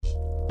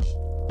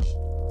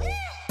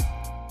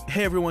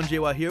Hey everyone,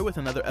 JWoww here with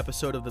another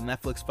episode of the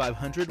Netflix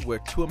 500, where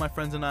two of my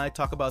friends and I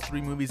talk about 3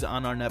 movies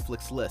on our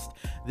Netflix list.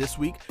 This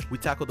week, we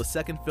tackle the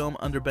second film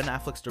under Ben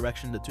Affleck's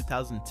direction, the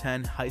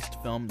 2010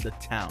 heist film, The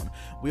Town.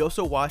 We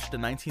also watched the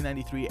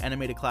 1993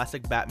 animated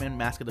classic Batman: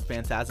 Mask of the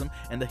Phantasm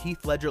and the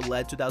Heath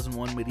Ledger-led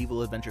 2001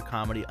 medieval adventure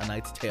comedy A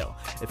Knight's Tale.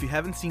 If you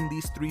haven't seen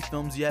these 3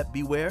 films yet,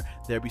 beware,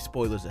 there be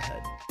spoilers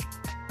ahead.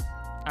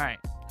 Alright,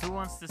 who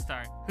wants to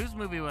start? Whose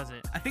movie was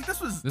it? I think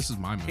this was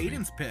my movie.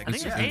 Hayden's pick. I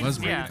think it was Hayden's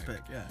my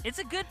pick, yeah. It's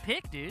a good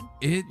pick, dude.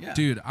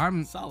 Dude,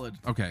 I'm Solid.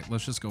 okay.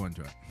 Let's just go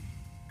into it.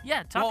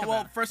 Yeah, talk Well,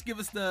 about it. first give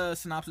us the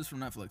synopsis from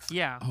Netflix.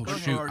 Yeah. Oh go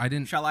shoot, ahead. I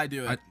didn't. Shall I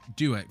do it?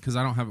 Do it because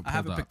I don't have it I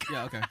pulled have a up. pick.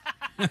 Yeah, okay.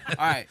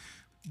 All right.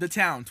 The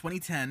Town,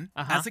 2010.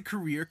 Uh-huh. As a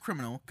career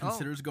criminal,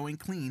 considers going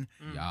clean.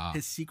 Yeah.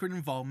 His secret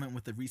involvement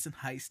with the recent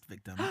heist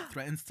victim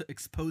threatens to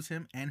expose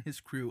him and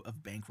his crew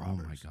of bank Oh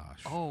robbers. my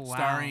gosh. Oh, wow.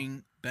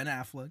 Starring Ben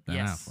Affleck, Ben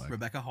Yes. Affleck.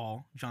 Rebecca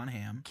Hall, John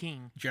Hamm,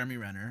 King. Jeremy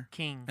Renner,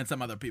 King. and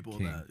some other people.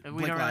 King. That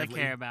We Blake don't really Lively.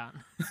 care about.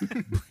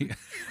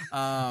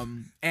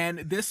 And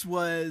this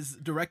was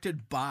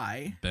directed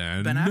by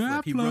Ben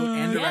Affleck. He wrote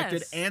and Affleck.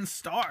 directed Yes. and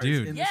stars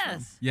Dude. in this film.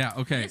 Yes. Yeah.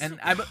 Okay. And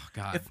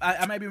God. if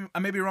I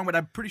may be wrong, but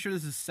I'm pretty sure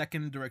this is his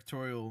second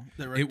directorial.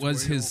 It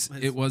was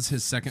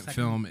his second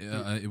film.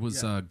 It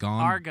was Gone.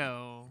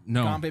 Argo.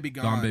 No. Gone Baby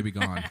Gone. Gone Baby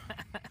Gone.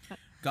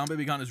 Gone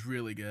Baby Gone is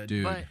really good.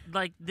 Dude. But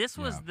like this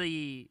was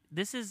Yeah.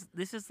 this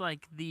is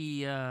like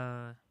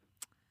the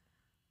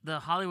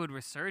Hollywood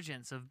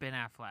resurgence of Ben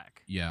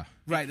Affleck. Yeah.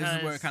 Right, this is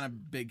where Because- it kind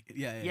of big.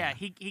 Yeah. Yeah,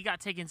 he got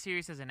taken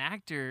serious as an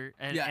actor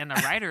and, Yeah. and a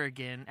writer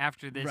again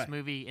after this Right.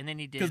 movie, and then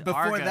he did Because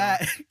before Argo.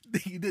 that,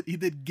 he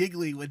did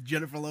Giggly with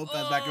Jennifer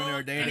Lopez back when they were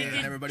and dating, he and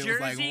did everybody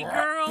Jersey was like, "Whoa."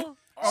 Girl.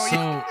 Oh, So,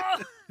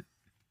 yeah.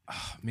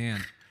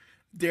 man.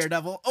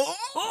 Daredevil. Oh,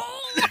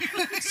 Oh!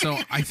 So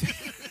I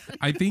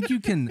think you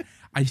can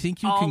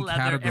All leather,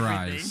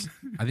 categorize.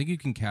 I think you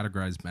can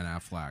categorize Ben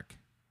Affleck.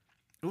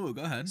 ooh,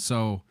 go ahead.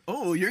 So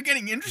Oh, you're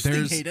getting interesting,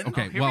 there's Hayden.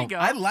 okay. Here well, we go.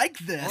 I like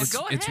this. Let's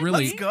go it's ahead,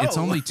 really Let's go. it's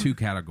only 2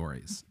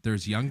 categories.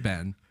 There's young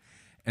Ben,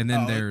 and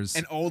then there's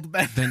an old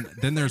Ben.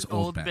 then there's old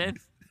Old Ben. Ben.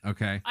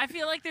 Okay, I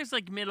feel like there's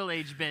like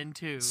middle-aged Ben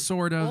too.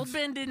 sort of. Old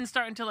Ben didn't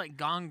start until like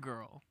Gone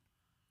Girl.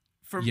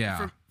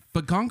 Yeah,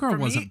 but Gone Girl for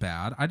me- wasn't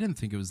bad. I didn't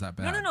think it was that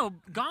bad. No.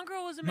 Gone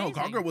Girl was amazing. No,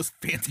 Gone Girl was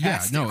fantastic.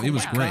 Yeah, no, it Oh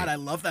was my great. God, I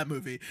love that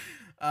movie.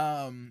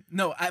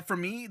 No, for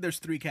me, there's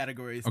 3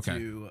 categories. Okay.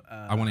 To,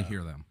 I want to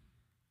hear them.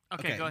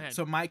 Okay, go ahead.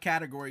 So my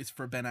categories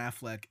for Ben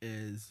Affleck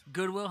is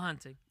Goodwill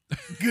Hunting.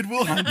 Good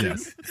Will Hunting.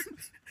 Yes.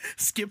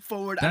 Skip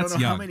forward, That's I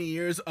don't know how young. many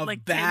years of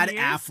Like 10 bad years?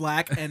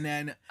 Affleck, and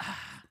then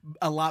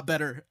a lot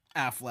better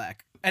Affleck.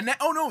 And then,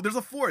 oh no, there's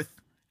a 4th.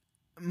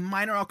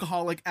 Minor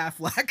alcoholic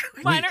Affleck.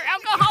 Minor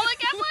alcoholic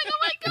Affleck. Oh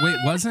my god.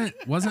 Wait,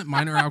 wasn't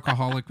minor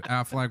alcoholic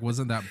Affleck?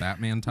 Wasn't that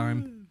Batman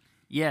time?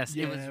 Yes,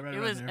 Yeah, it was. right it around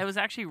was. there. It was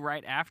actually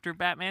right after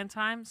Batman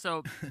time.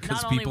 So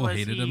Because not only people was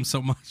hated he, him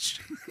so much.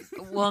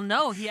 Well,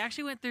 no, he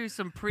actually went through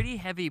some pretty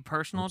heavy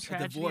personal A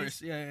tragedies.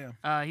 divorce.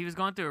 Yeah. He was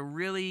going through a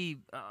really,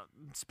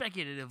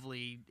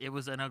 speculatively, it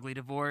was an ugly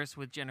divorce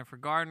with Jennifer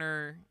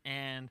Garner,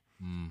 and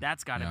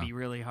that's got to yeah. be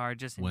really hard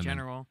just in Women.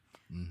 general.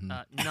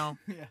 Mhm. No,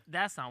 Yeah.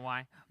 that's not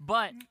why.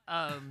 But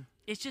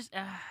it's just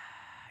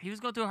he was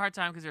going through a hard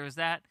time because there was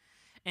that,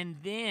 and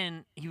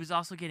then he was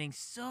also getting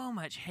so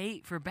much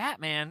hate for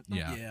Batman.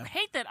 Yeah. Yeah.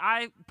 Hate that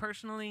I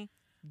personally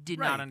did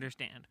Right. not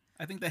understand.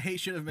 I think the hate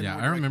should have been. Yeah,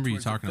 more I remember directed you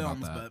towards the talking about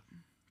films, that. But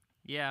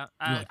Yeah,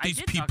 You're like, I these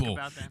did people, talk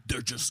about that.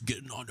 they're just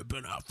getting on to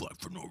Ben Affleck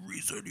for no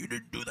reason. He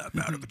didn't do that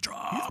bad of a he's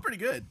job. pretty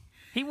good.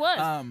 He was.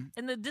 Um,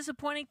 And the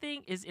disappointing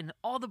thing is in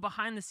all the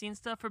behind the scenes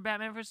stuff for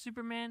Batman vs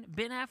Superman,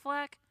 Ben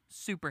Affleck,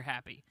 super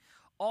happy.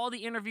 All the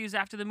interviews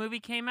after the movie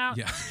came out,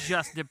 Yeah.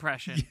 just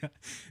depression.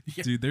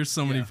 Dude, there's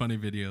so many Yeah. funny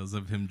videos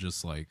of him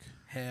just like,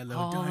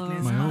 Hello, Oh,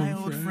 darkness, my my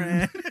old old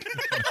friend.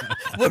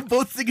 We're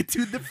both singing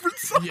 2 different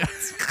songs,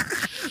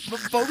 yes.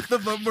 but both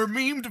of them were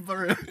memed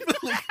for him.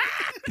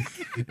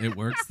 It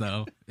works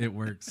though. It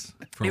works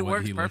for It what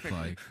works he looked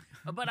perfectly.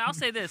 like. But I'll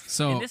say this. in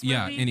So this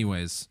yeah. movie,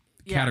 Anyways,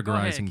 Yeah, go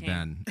ahead, categorizing King.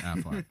 Ben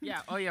Affleck.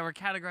 Yeah. Oh yeah, we're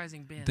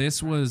categorizing Ben.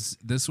 This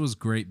was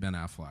great Ben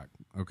Affleck.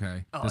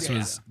 Okay, Oh, this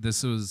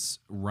yeah. was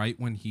right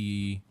when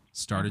he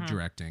started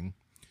directing.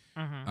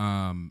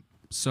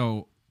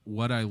 So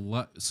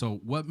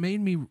what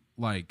made me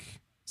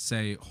like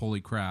say,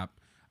 holy crap,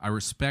 I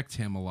respect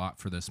him a lot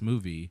for this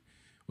movie,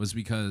 was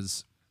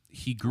because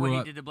he what grew he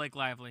up. did to Blake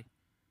Lively.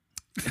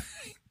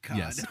 God.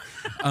 Yes.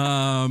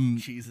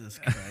 Jesus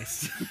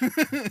Christ.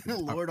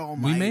 Lord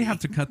Almighty. We may have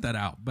to cut that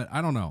out, but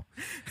I don't know.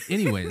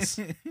 Anyways,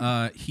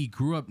 he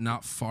grew up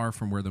not far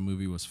from where the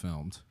movie was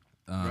filmed.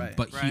 Right.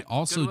 But Right.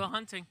 Good Will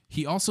Hunting.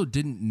 he also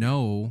didn't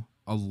know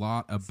a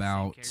lot Same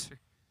about character.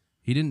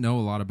 he didn't know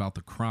a lot about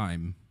the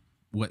crime.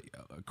 What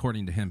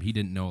according to him, he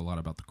didn't know a lot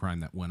about the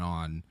crime that went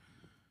on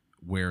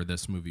where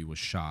this movie was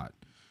shot.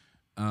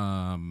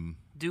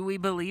 Do we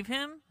believe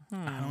him?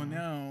 I don't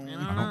know.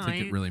 I don't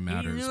think it really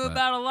matters, He knew but-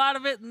 about a lot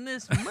of it in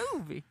this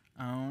movie.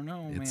 I don't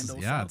know, man. It's,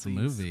 Those yeah, it's a Southsies.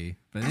 movie.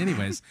 But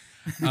anyways,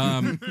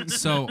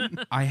 so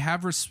I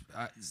have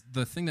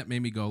the thing that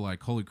made me go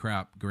like, holy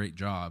crap, great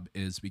job,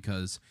 is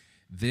because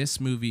This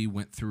movie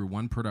went through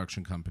one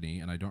production company,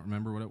 and I don't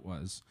remember what it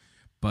was,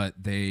 but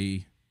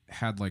they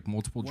had like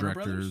multiple Warner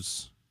directors.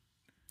 Brothers?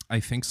 I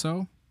think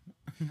so.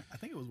 I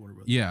think it was Warner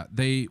Brothers. Yeah,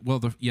 the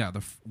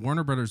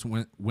Warner Brothers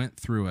went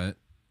through it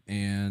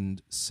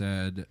and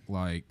said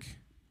like,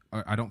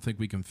 I don't think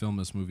we can film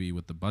this movie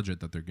with the budget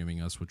that they're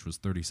giving us, which was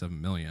 $37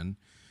 million.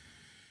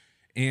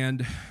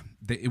 And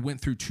it went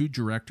through two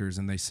directors,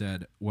 and they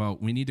said, well,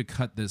 we need to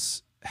cut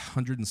this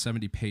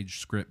 170-page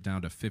script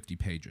down to 50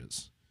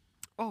 pages.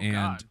 Oh, And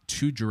God.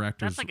 two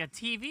directors. That's like a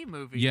TV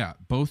movie. Yeah,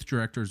 both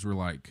directors were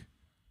like,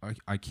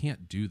 I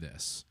can't do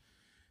this.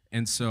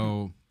 And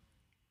so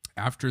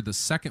after the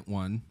second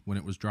one, when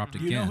it was dropped Do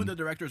again. you know who the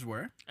directors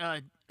were?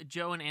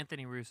 Joe and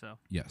Anthony Russo.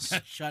 Yes.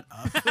 Shut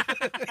up.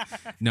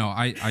 No,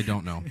 I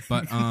don't know.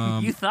 But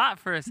You thought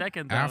for a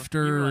second, though.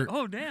 after- You were like,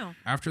 oh, damn.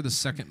 after the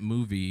second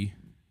movie,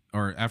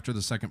 or after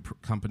the second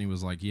company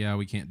was like, yeah,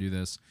 we can't do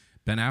this,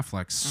 Ben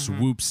Affleck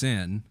swoops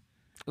in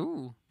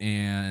Ooh.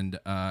 and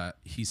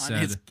he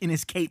said, in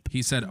his cape.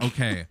 he said,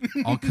 okay,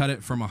 I'll cut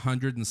it from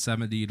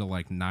 170 to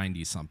like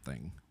 90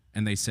 something.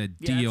 And they said,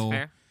 Yeah, deal.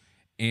 that's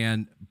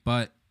fair.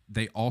 But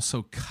they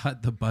also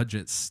cut the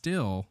budget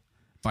still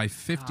by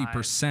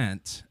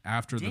 50%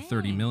 after the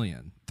 30 Dang.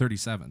 million,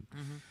 37.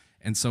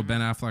 And so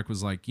Ben Affleck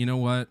was like, you know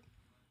what?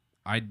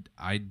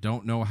 I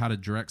don't know how to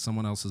direct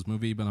someone else's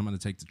movie, but I'm going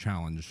to take the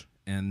challenge.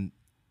 And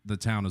The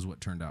Town is what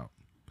turned out.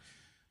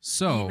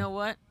 So You know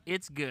what?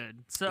 It's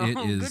good. So it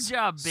is good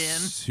job, Ben.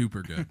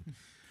 super good.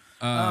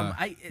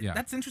 Yeah.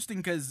 That's interesting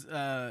because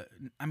I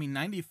mean,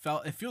 90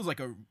 it feels like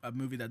a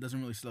movie that doesn't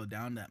really slow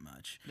down that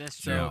much.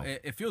 That's So true.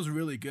 it feels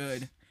really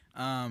good.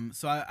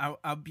 So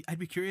I'd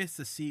be curious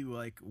to see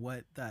like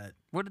what that.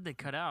 What did they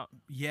cut out?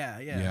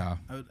 Yeah.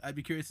 I'd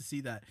be curious to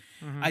see that.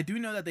 I do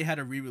know that they had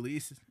a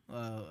re-release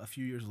a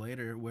few years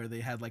later where they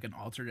had like an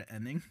alternate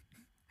ending.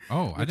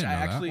 Oh, I Which didn't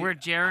I know actually- Where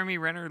Jeremy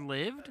Renner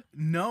lived?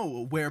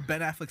 No, where Ben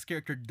Affleck's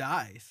character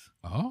dies.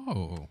 that.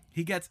 Oh.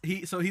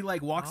 He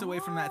like walks away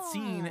from that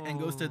scene and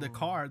goes to the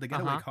car, the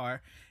getaway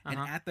car, and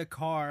at the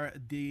car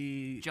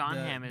John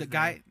Hamm is the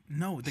guy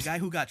the guy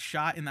who got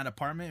shot in that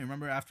apartment.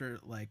 Remember after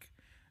like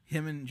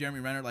him and Jeremy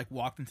Renner like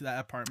walked into that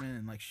apartment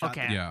and like shot.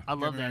 Okay. Yeah. I love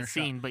Jeremy that Renner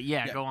scene, shot. but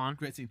yeah, go on.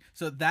 Great scene.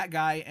 So that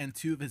guy and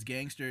two of his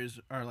gangsters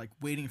are like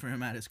waiting for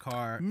him at his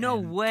car. No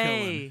and kill him.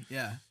 way.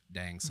 Yeah.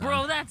 Dang, son.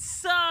 Bro, that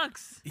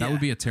sucks. That would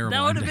be a terrible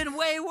That would have ending. been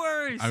way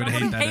worse. I would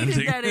would've hate that hated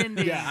ending. that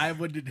ending. Yeah, I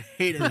would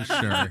hate it. For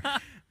sure.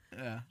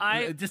 Yeah.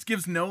 It just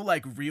gives no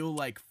like real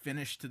like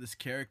finish to this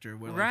character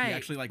where like, Right. he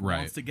actually like Right.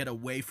 wants to get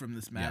away from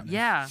this madness.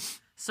 Yeah.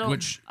 So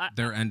Which I-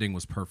 their ending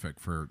was perfect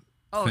for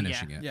Oh,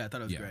 finishing yeah. it. Yeah, I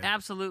thought it was great.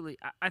 Absolutely.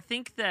 I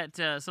think that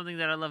something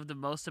that I love the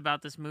most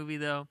about this movie,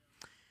 though,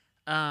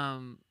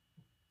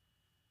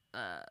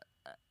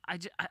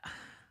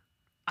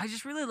 I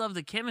just really love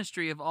the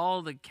chemistry of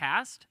all the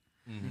cast.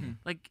 Mm-hmm.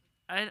 Like,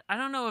 I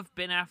don't know if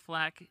Ben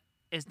Affleck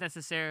is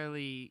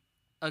necessarily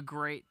a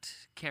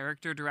great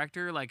character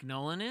director like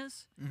Nolan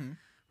is, Mhm.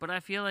 but I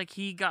feel like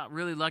he got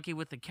really lucky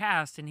with the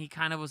cast, and he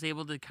kind of was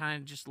able to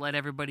kind of just let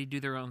everybody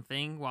do their own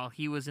thing while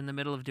he was in the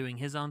middle of doing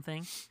his own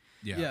thing.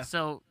 Yeah. Yeah.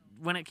 So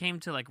when it came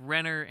to like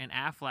Renner and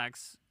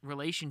Affleck's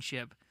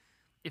relationship,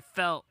 it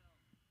felt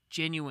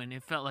genuine.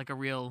 It felt like a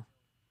real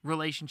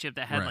relationship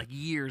that had Right. like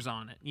years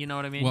on it. You know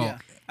what I mean? Well, Yeah.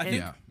 I And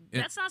think- yeah.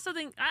 That's not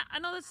something I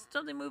know. That's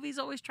something movies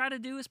always try to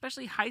do,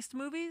 especially heist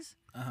movies.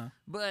 Uh-huh.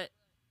 But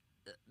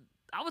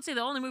I would say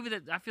the only movie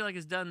that I feel like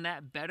has done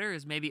that better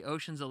is maybe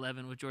Ocean's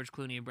 11 with George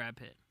Clooney and Brad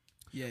Pitt.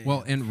 Yeah.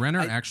 Well, and Renner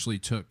I- actually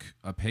took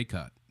a pay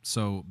cut.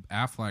 So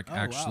Affleck Oh,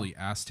 actually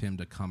asked him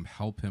to come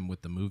help him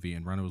with the movie,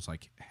 and Renner was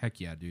like, "Heck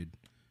yeah, dude,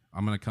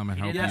 I'm gonna come and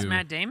He help did that you." as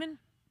Matt Damon.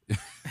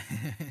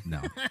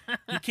 No,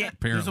 you can't.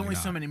 There's Apparently only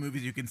so not. many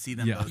movies you can see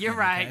them. Yeah. both You're in,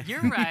 right. okay?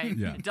 You're right.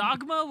 Yeah.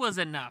 Dogma was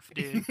enough,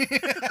 dude.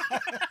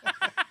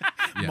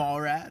 Yeah.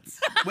 Mallrats.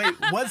 Wait,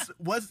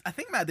 was I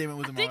think Matt Damon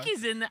was in I think Mallrats.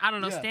 he's in. I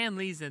don't know. Yeah. Stan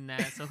Lee's in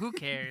that, so who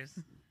cares?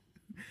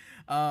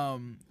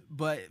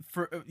 But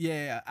for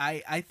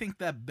I think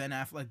that Ben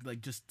Affleck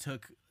like just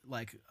took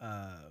like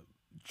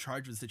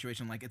charge of the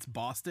situation. Like it's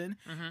Boston.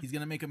 He's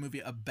gonna make a movie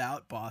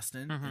about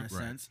Boston in a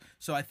sense.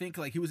 So I think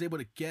like he was able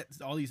to get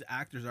all these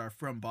actors are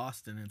from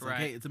Boston. And it's like, Right.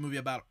 hey, it's a movie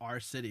about our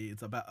city.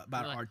 It's about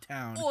Like, our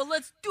town. Oh,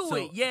 let's do So,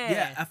 it.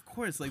 Yeah. of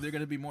course. Like they're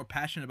gonna be more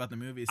passionate about the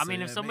movie. I so, mean,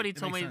 yeah, if it somebody it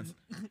told makes me,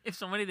 sense. if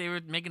somebody they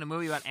were making a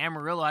movie about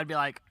Amarillo, I'd be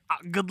like,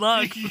 good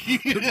luck.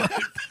 Good luck.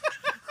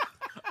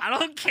 I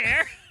don't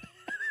care.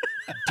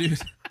 dude.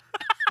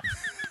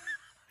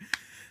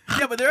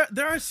 Yeah, but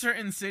there are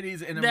certain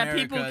cities in That America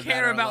people that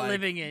care are about like-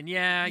 living in.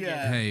 Yeah, I get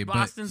Yeah. it. Hey,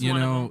 Boston's but you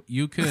one of know,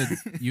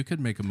 them. you could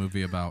make a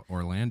movie about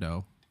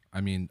Orlando.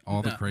 I mean,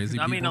 all the No. crazy.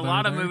 I mean, people a that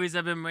lot are of there. movies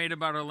have been made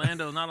about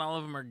Orlando. Not all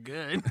of them are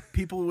good.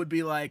 People would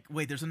be like,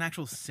 "Wait, there's an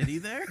actual city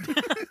there."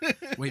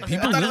 Wait, I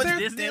people thought live it there.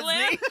 was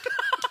Disneyland.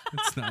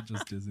 It's not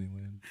just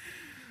Disneyland.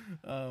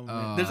 Oh,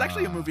 man. There's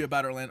actually a movie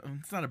about Orlando.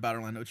 It's not about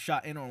Orlando. It's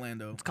shot in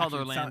Orlando. It's called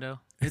Actually, Orlando.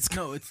 It's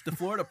the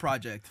Florida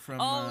Project from.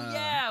 Oh,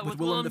 yeah, with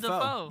Willem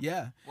Dafoe.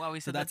 Yeah. Wow,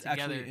 we So said that's that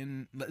together. actually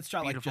in. It's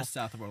shot Beautiful. like just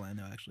south of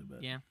Orlando, actually.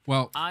 But Yeah,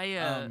 Well,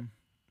 I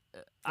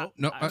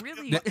No, I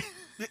really. uh,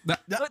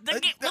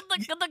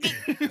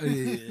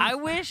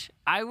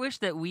 I wish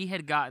that we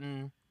had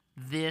gotten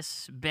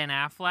this Ben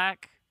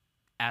Affleck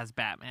as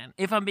Batman.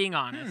 If I'm being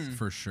honest,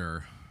 for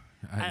sure.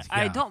 I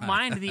Yeah. don't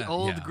mind the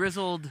old Yeah.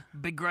 grizzled,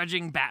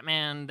 begrudging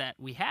Batman that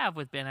we have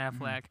with Ben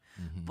Affleck,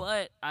 Mhm.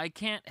 but I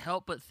can't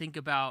help but think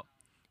about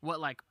what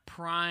like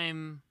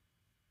prime,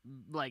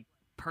 like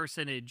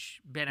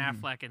personage Ben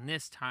Affleck in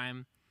this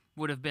time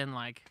would have been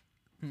like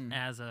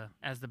as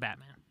the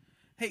Batman.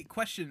 Hey,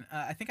 question.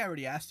 I think I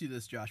already asked you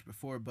this, Josh,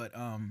 before, but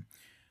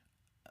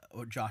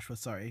or Joshua,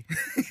 sorry.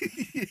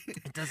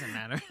 It doesn't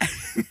matter.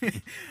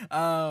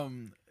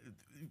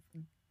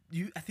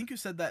 I think you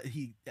said that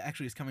he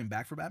actually is coming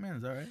back for Batman.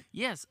 Is that right?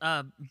 Yes,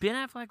 Ben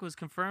Affleck was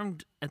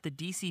confirmed at the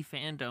DC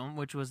Fandom,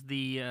 which was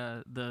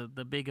the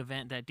big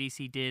event that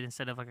DC did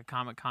instead of like a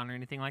Comic-Con or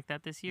anything like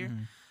that this year.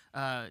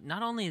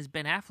 Not only is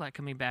Ben Affleck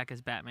coming back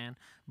as Batman,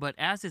 but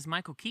as is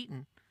Michael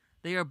Keaton.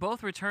 They are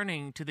both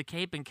returning to the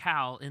Cape and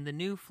Cowl in the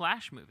new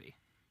Flash movie.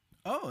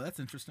 Oh, that's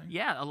interesting.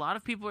 Yeah, a lot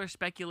of people are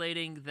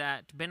speculating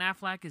that Ben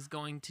Affleck is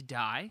going to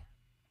die,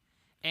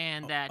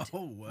 and that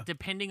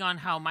depending on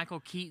how Michael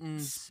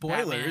Keaton's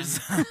Spoilers.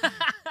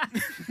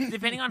 Batman,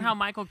 depending on how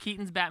Michael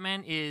Keaton's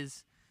Batman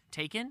is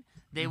taken,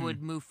 they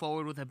would move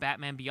forward with a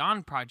Batman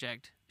Beyond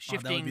project,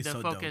 shifting be the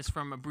so focus dope.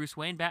 from a Bruce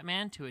Wayne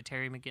Batman to a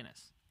Terry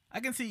McGinnis. I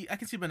can see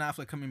Ben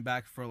Affleck coming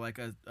back for like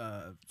a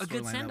good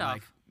storyline that, send-off.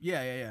 like,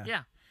 yeah.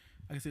 Yeah.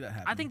 I can see that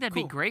happening. I think that'd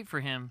be great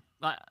for him.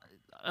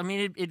 I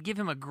mean, it'd give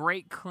him a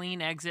great,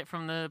 clean exit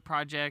from the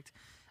project.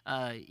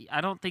 I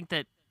don't think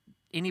that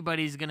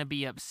anybody's going to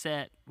be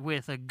upset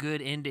with a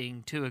good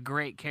ending to a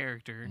great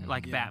character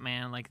like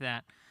Batman, like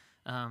that.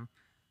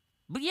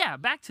 But yeah,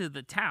 back to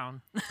the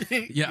town.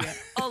 Yeah.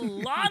 A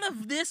lot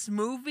of this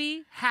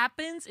movie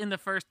happens in the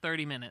first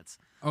 30 minutes.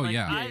 Oh, Like,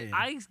 yeah.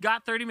 I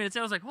got 30 minutes.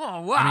 I was like,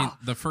 whoa, wow. I mean,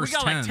 the first we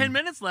got 10, like 10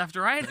 minutes left,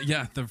 right?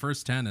 Yeah, the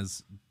first 10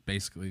 is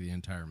basically the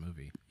entire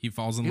movie. He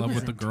falls in love was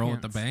with the girl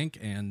at the intense. bank,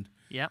 and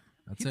Yep.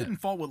 that's He it. didn't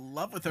fall in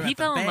love with her. He at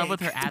the fell in love bank. with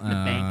her at the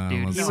bank,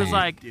 dude. let's He was see.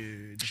 like,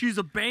 Dude. she's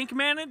a bank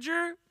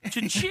manager?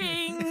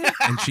 Cha-ching!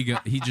 And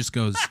he just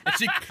goes,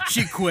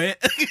 she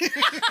quit.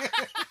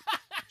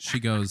 she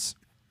goes,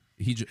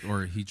 he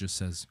just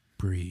says,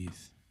 breathe,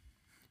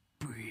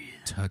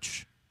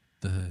 touch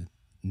the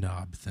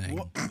knob thing,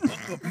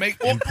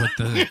 and put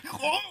the,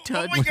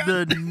 Touch my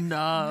God. the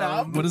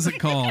knob. what is it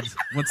called?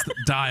 What's the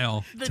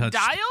dial? The touch,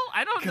 dial?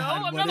 I don't know.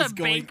 God, I'm what not is a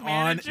going bank on?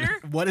 manager.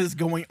 What is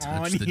going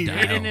on Touch the here?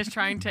 dial. Aiden is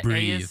trying to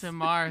Breathe.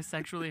 ASMR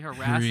sexually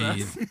harass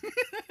Breathe. us.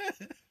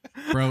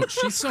 Bro,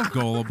 she's so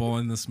gullible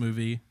in this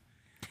movie.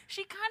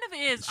 She kind of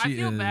is. I She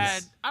feel is.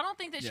 bad. I don't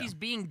think that Yeah. she's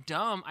being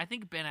dumb. I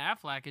think Ben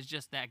Affleck is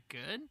just that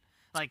good.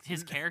 Like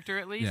his character,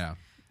 at least. Yeah.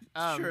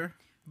 Sure.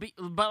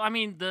 But I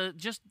mean,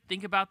 just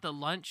think about the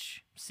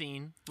lunch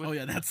scene. With Oh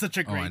yeah, that's such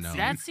a Oh, I great know. scene.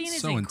 That scene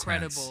is So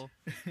incredible.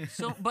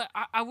 So, but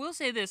I will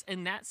say this: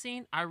 in that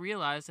scene, I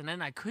realized, and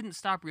then I couldn't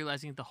stop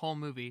realizing it the whole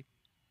movie.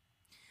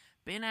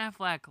 Ben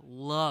Affleck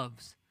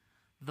loves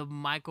the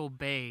Michael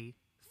Bay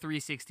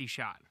 360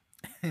 shot.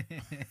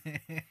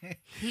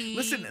 He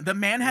Listen, the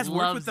man has worked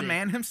loves with the it.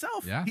 man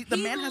himself. Yeah. The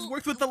He man has l-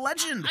 worked with the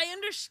legend. I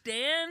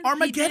understand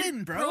Armageddon, he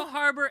did bro. Pearl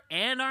Harbor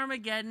and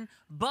Armageddon,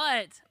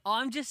 but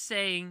I'm just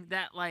saying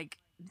that like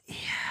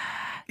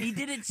he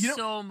did it You know-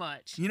 so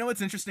much. You know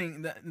what's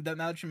interesting? That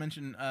now that you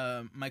mentioned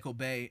Michael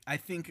Bay, I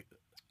think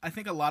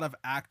a lot of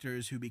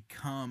actors who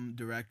become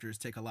directors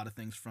take a lot of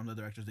things from the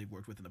directors they've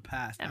worked with in the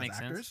past That as makes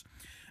sense. actors.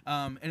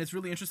 And it's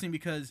really interesting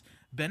because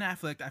Ben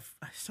Affleck, I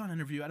saw an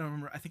interview. I don't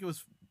remember. I think it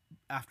was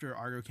after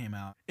Argo came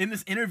out. In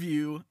this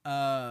interview,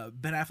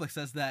 Ben Affleck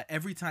says that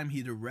every time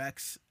he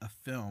directs a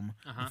film,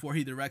 before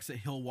he directs it,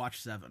 he'll watch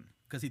Seven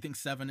because he thinks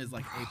Seven is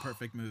like a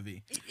perfect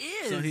movie. It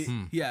is.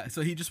 So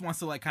so he just wants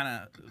to like kind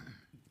of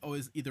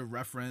always either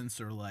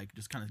reference or like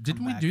just kind of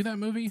Didn't we do that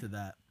movie? to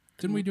that.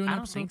 Didn't we do an I don't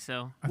episode? think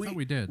so. I thought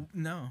we did.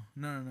 No.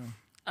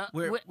 Uh,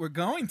 We're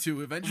going to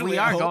eventually. we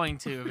I are hope, going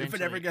to if it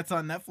eventually. ever gets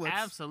on Netflix.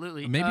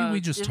 Absolutely. Maybe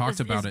we just talked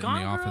about it in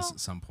Gone the office Girl- at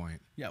some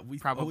point. Yeah, we've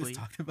Probably. always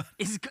talked about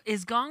it.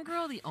 Is Gone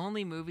Girl the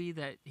only movie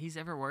that he's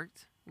ever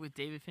worked with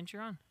David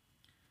Fincher on?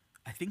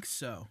 I think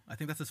so. I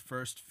think that's his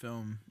first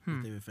film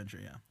with David Fincher.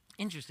 Yeah,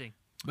 Interesting.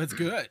 but it's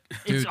good.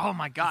 It's Dude, oh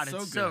my god, it's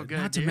it's so so good. good.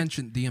 Not to dude.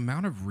 mention the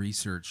amount of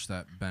research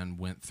that Ben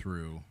went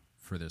through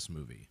for this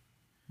movie.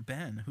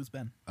 Ben, who's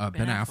Ben? Ben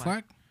Ben Affleck?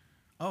 Affleck.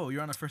 Oh,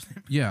 you're on a first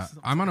name. Yeah, basis?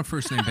 I'm on a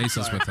first name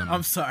basis with him.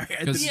 I'm sorry.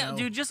 I 'Cause- didn't Yeah, know.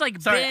 dude, just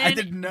like Sorry, Ben, I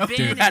didn't know Ben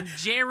you had- and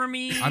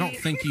Jeremy. I don't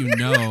think you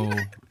know.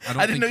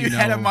 I didn't know you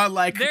had him on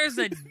like. There's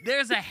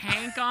a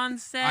Hank on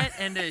set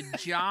and a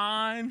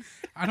John.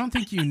 I don't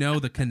think you know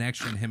the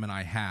connection him and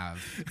I have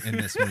in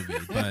this movie.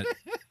 But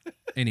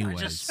anyways,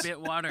 Just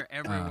spit water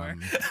everywhere.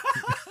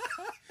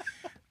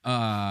 um,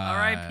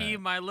 R.I.P.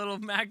 my little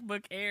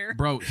MacBook Air.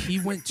 Bro, he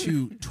went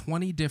to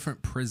 20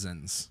 different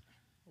prisons.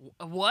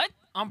 What?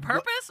 On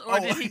purpose, or Oh.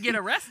 did he get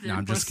arrested? No,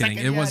 I'm For a just kidding.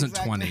 second, It yeah, wasn't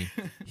exactly.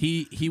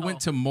 20. He went Oh.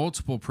 to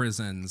multiple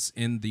prisons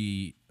in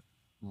the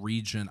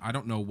region. I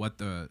don't know what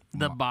the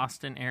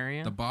Boston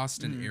area. the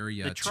Boston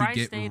area The to get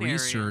tri-state area.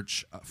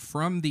 research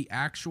from the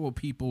actual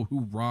people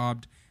who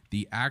robbed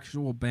the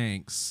actual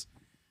banks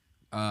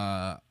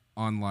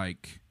on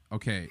like,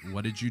 okay,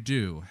 what did you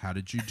do? How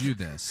did you do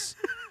this?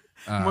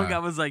 One guy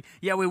was like,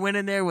 "Yeah, we went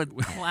in there with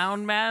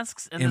clown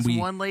masks, and And this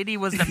one lady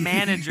was the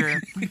manager."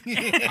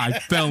 I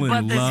fell But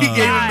in this love. He gave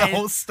him the guy,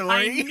 whole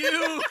story.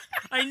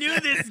 I knew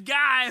this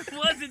guy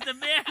wasn't the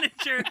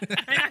manager,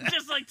 and I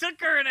just like took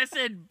her and I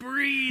said,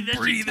 "Breathe,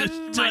 and she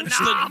touched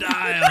the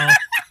dial.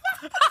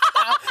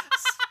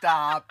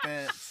 Stop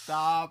it.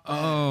 Stop it.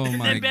 Oh And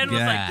my then Ben god.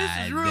 was like,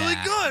 "This is really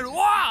good.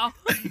 Wow!"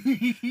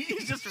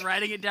 He's just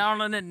writing it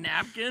down on a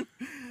napkin.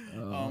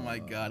 Oh my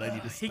god, I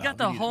need to stop. He got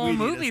the We need whole to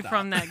movie stop.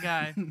 from that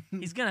guy.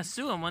 He's gonna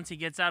sue him once he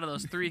gets out of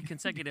those 3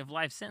 consecutive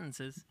life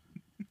sentences.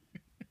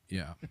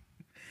 Yeah.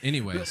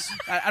 Anyways,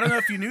 I don't know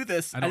if you knew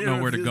this. I don't didn't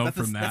know where if to you- go that's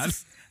the- from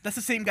that's that. That's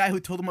the same guy who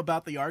told him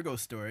about the Argo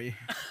story.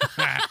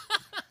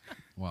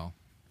 well,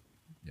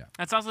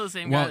 That's also the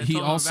same guy well, that he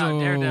told him also about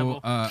Daredevil.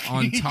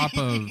 on top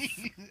of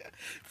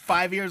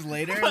 5 years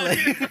later, like,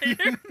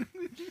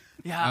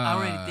 Yeah, I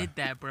already did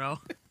that, bro.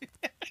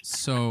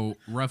 so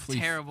roughly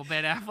Terrible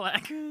Ben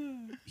Affleck.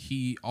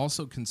 he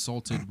also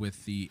consulted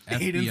with the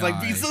FBI. Aiden's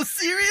like, be so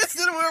serious,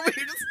 and we're over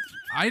here just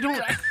I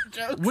don't.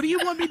 jokes. What do you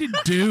want me to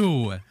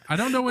do? I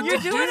don't know what You're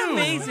to doing do.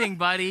 amazing,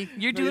 buddy.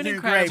 You're doing doing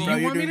great, incredible. bro. Do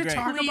you You're want me doing to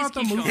great. talk Please about the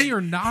keep movie going.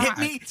 or not?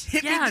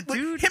 Yeah,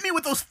 dude. hit me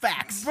with those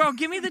facts. Bro,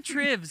 give me the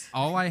trivs.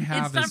 All I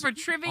have It's time is for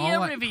Trivia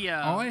all I-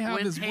 Rivia All I have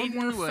with is one Hayden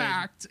more Wood.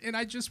 fact, and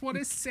I just want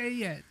to say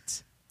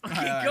it. Okay,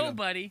 I go, know.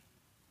 buddy.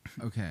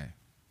 Okay.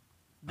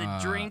 The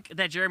drink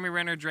that Jeremy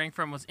Renner drank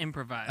from was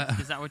improvised.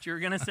 Is that what you were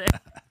gonna say?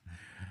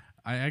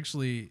 I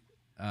actually,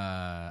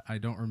 I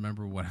don't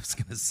remember what I was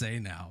gonna say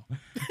now.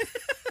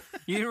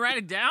 You didn't write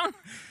it down?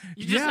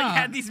 You just like Yeah.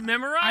 had these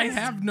memorized? I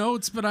have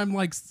notes, but I'm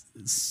like,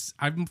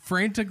 I'm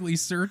frantically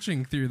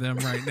searching through them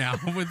right now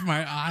with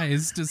my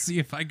eyes to see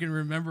if I can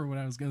remember what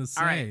I was gonna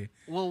say. All right.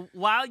 Well,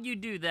 while you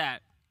do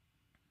that,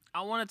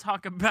 I want to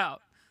talk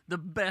about the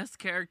best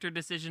character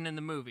decision in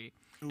the movie.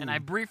 And I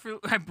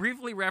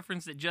briefly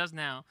referenced it just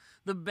now.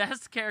 The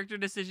best character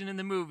decision in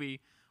the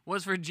movie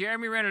was for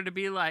Jeremy Renner to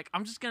be like,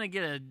 I'm just going to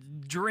get a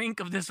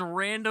drink of this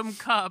random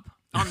cup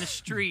on the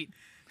street.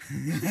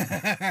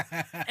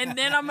 And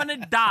then I'm going to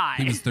die.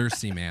 He was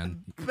thirsty,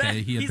 man.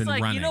 Okay, he had He's been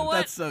like, running. you know what?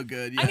 That's so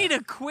good. Yeah. I need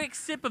a quick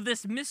sip of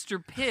this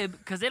Mr. Pibb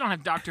because they don't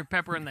have Dr.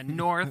 Pepper in the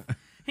north.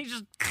 He's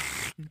just,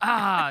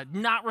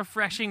 not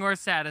refreshing or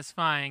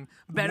satisfying.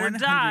 Better 100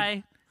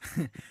 die.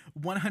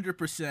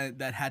 100%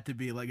 that had to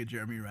be like a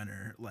Jeremy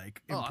Renner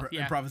like Yeah.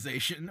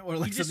 improvisation or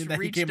like He just something that he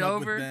reached came up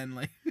over. with then.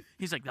 Like,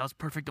 He's like, that was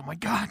perfect. Oh my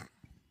God.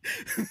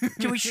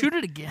 Can we shoot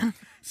it again?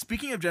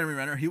 speaking of Jeremy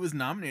Renner, he was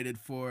nominated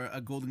for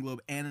a Golden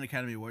Globe and an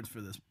Academy Awards for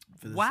this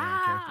character. Yeah.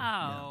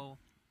 Wow.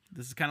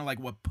 This is kind of like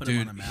what put him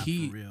on Dude, the map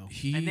he for real.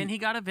 And then he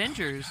got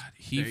Avengers.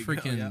 he There you go,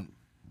 freaking yeah.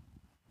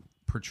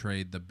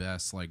 portrayed the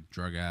best like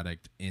drug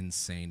addict,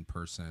 insane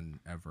person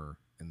ever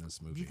in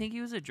this movie. Do you think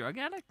he was a drug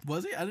addict?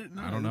 Was he? I didn't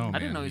know. I don't know. I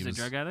didn't man. know he was a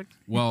drug addict.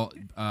 Well,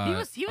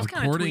 He was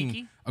kinda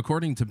tweaky.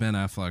 According to Ben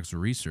Affleck's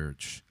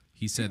research,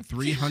 he said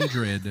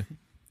 300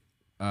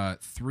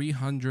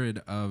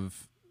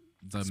 of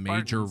the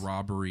major Spartans.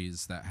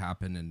 robberies that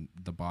happen in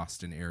the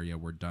Boston area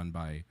were done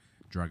by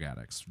drug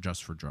addicts,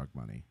 just for drug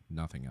money,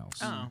 nothing else.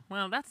 Oh,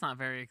 well, that's not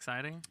very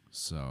exciting.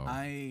 So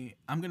I'm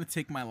gonna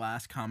take my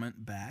last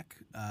comment back.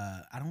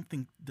 I don't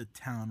think the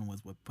town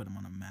was what put him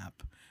on a map.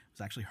 It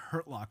was actually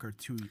Hurt Locker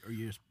 2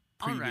 years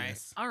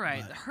previous. All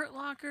right. but Hurt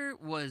Locker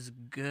was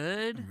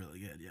good. really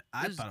good. Yeah,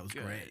 I thought it was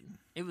good. great.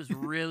 It was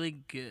really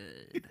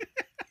good.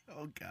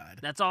 Oh God.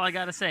 That's all I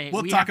got to say.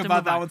 We'll We talk have to about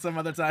move that on. one some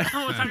other time.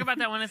 We'll talk about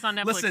that when it's on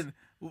Netflix. Listen,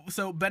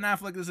 so Ben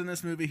Affleck is in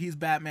this movie. He's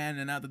Batman,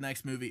 and now the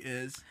next movie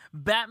is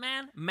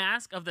Batman,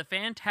 Mask of the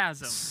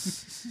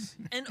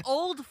Phantasm. An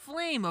old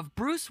flame of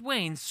Bruce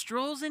Wayne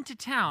strolls into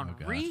town,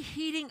 God.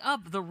 reheating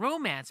up the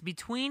romance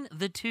between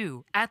the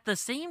two. At the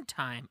same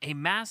time, a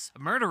mass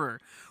murderer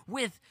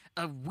with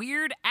a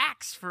weird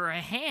axe for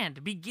a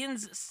hand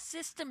begins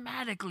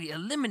systematically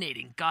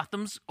eliminating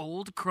Gotham's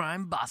old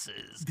crime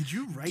bosses. Did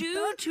you write Due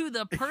that? to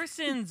the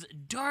person's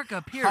dark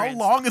appearance, How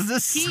long is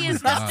this? he is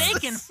synopsis?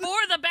 mistaken for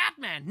the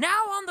Batman.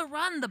 Now on the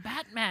run, the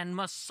Batman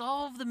must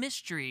solve the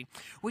mystery,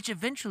 which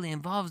eventually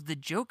involves the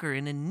Joker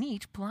in a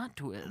neat plot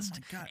twist.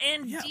 Oh God.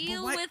 And Yeah, but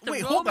deal why- with the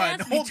wait, hold on,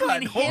 romance hold between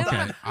on, hold him on.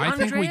 and Okay, I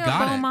think we Andrea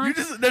got it. Beaumont,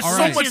 There's All so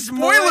right. much which is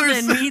more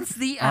spoilers. than meets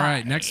the eye. all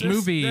right, next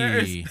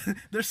movie.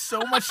 There's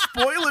so much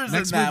spoilers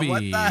Next in that.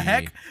 What movie. the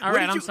heck? All Where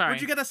right, did I'm you, sorry.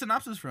 Where'd you get a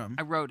synopsis from?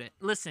 I wrote it.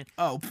 Listen,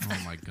 Oh,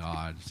 Oh my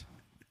god.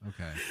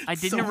 Okay. I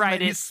didn't So write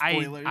many it.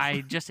 spoilers.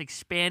 I just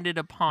expanded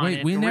upon Wait,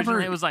 it. we Originally,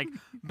 never- it was like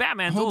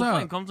Batman's Hold old up.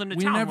 flame comes into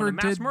We town never when a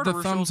mass did the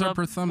murderer thumbs shows up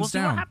or thumbs we'll see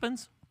down. what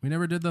happens. We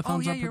never did the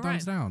thumbs yeah, up or you're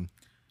thumbs right. down.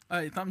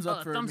 thumbs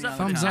up for thumbs me up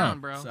on the for Thumbs count. up, down,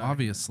 bro. Sorry.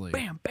 obviously.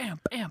 Bam, bam,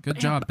 bam. Good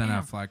bam, job, Ben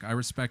bam. Affleck. I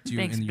respect you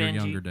Thanks, in your Benji.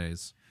 younger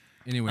days.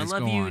 Anyways, I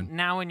love go you on.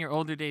 now in your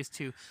older days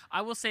too.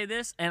 I will say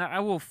this, and I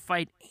will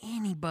fight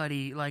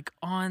anybody like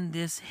on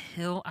this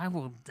hill. I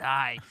will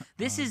die.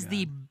 This is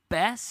the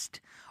best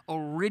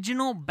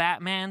original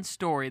Batman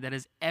story that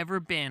has ever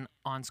been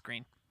on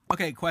screen.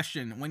 Okay,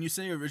 question. When you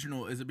say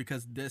original, is it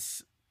because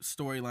this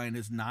storyline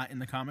is not in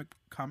the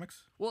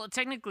comics? Well,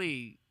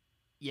 technically,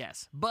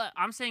 yes, but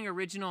I'm saying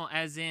original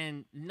as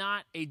in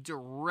not a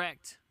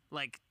direct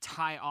like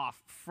tie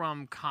off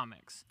from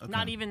comics. Okay.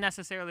 Not even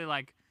necessarily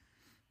like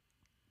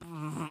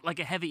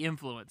a heavy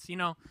influence, you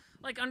know,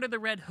 like Under the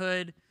Red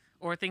Hood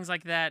or things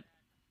like that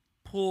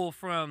pull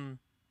from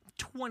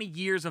 20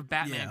 years of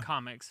Batman Yeah.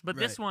 comics. But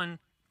Right. this one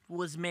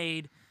was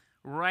made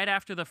right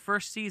after the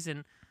first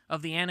season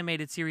of the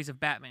animated series of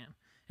Batman.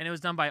 And it was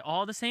done by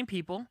all the same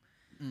people.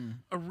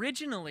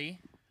 Originally,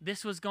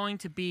 this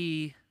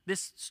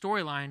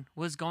storyline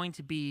was going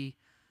to be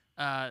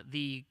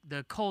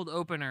the cold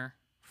opener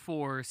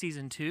for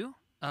season 2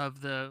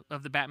 of the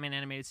Batman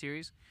animated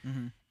series.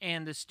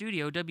 And the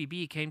studio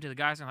WB came to the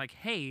guys and like,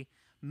 hey,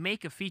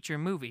 make a feature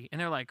movie.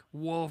 And they're like,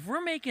 well, if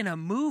we're making a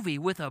movie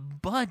with a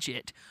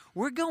budget,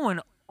 we're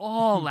going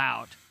all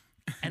out.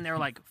 And they're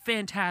like,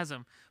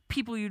 Phantasm,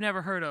 people you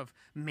never heard of,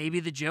 maybe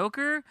the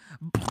Joker,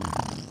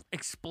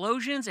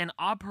 explosions and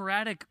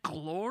operatic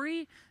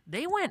glory.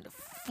 They went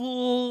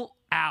full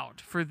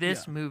out for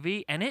this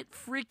movie, and it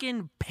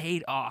freaking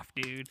paid off,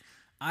 dude.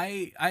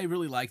 I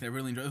really liked it. I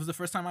really enjoyed it. It was the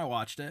first time I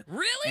watched it.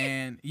 Really?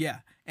 And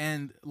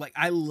and like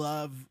I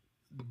love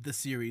the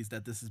series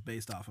that this is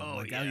based off of. Oh,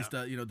 like yeah. at least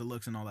the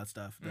looks and all that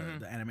stuff,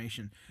 the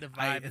animation. The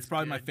vibe it's is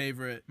probably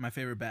good. my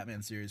favorite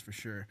Batman series for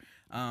sure.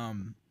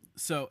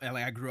 So and,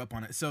 like I grew up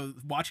on it. So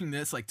watching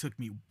this like took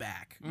me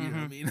back. You know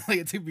what I mean? Like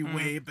it took me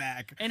way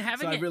back. And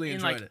having so it I really in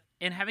enjoyed it.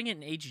 and having it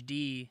in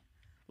HD,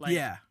 like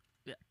Yeah.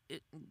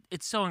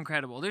 it's so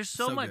incredible. There's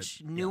so So much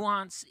good. Yeah.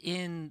 nuance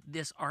in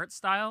this art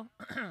style.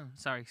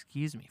 Sorry,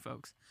 excuse me,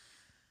 folks.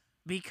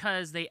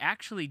 Because they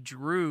actually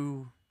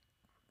drew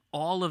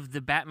all of the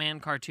Batman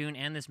cartoon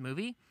and this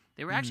movie.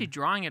 They were actually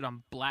drawing it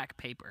on black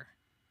paper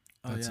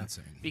That's yeah.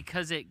 insane.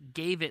 because it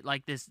gave it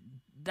like this.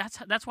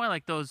 That's why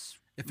like those.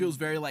 It feels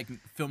very like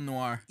film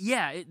noir.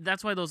 Yeah,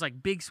 that's why those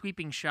like big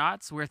sweeping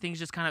shots where things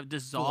just kind of Full of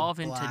dissolve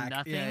into black.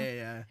 nothing.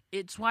 Yeah.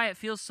 It's why it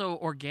feels so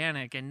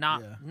organic and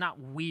not Yeah. not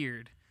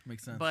weird.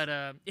 Makes sense. But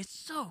it's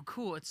so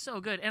cool. It's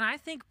so good. And I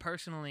think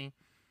personally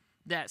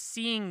that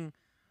seeing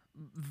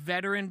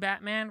veteran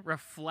Batman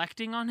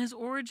reflecting on his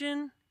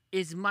origin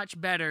is much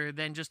better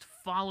than just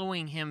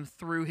following him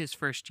through his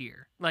first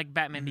year, like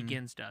Batman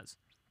Begins does.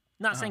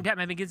 Not saying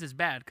Batman Begins is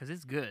bad, because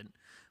it's good.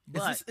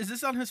 But is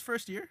this on his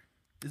first year?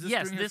 Is this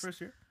Yes, during his first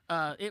year?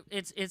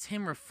 it's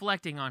him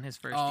reflecting on his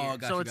first Oh, year.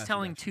 gotcha, So it's gotcha,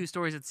 telling gotcha. two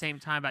stories at the same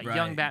time about Right.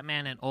 young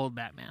Batman and old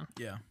Batman.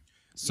 Yeah.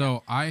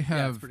 So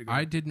it's pretty good.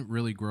 I didn't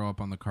really grow up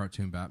on the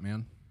cartoon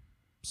Batman,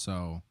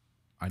 so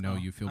I know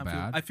you feel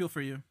bad. I feel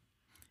for you.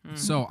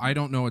 So I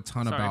don't know a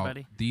ton Sorry, about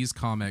buddy. these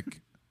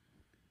comic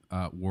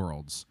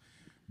worlds,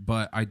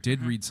 but I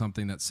did read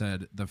something that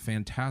said the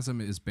Phantasm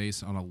is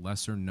based on a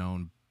lesser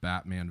known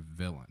Batman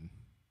villain.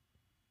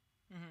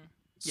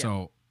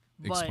 So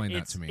explain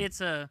that to me.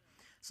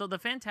 So the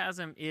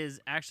Phantasm is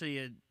actually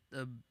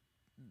a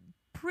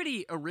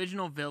pretty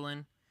original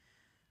villain.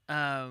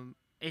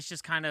 It's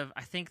just kind of,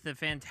 I think the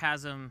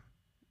Phantasm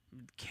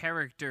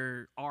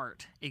character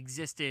art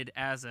existed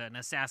as an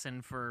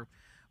assassin for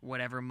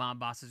whatever mob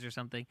bosses or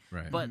something.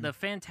 Right. But the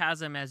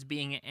Phantasm as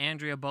being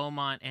Andrea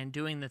Beaumont and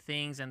doing the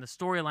things and the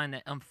storyline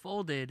that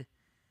unfolded,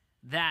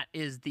 that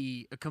is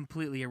the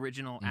completely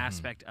original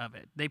aspect of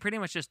it. They pretty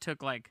much just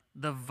took like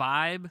the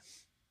vibe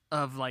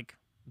of like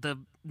the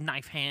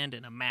knife hand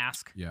and a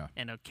mask Yeah.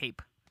 and a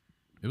cape.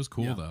 It was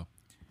cool Yeah. though.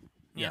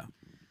 Yeah.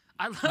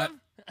 I love.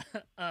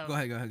 Go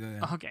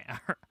ahead. Okay,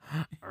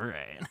 all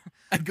right.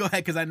 Go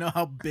ahead, because I know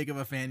how big of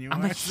a fan you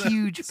I'm are. a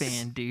huge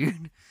fan,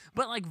 dude.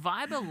 But like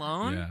vibe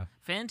alone, Yeah.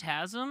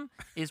 Phantasm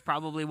is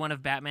probably one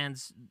of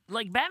Batman's.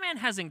 Like Batman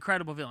has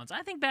incredible villains.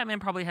 I think Batman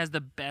probably has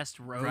the best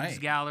rogues Right.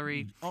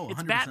 gallery. Oh,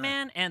 it's 100%.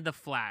 Batman and the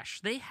Flash.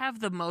 They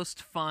have the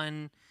most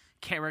fun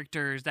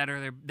characters that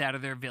are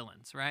their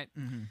villains, right?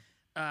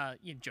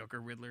 Joker,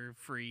 Riddler,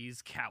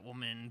 Freeze,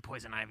 Catwoman,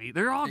 Poison Ivy.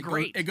 They're all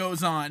great. It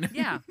goes on.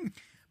 Yeah.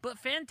 But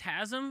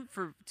Phantasm,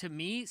 to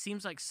me,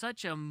 seems like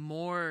such a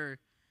more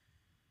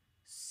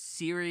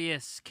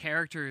serious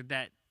character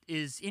that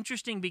is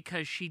interesting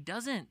because she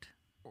doesn't,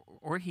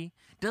 or he,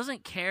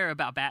 doesn't care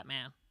about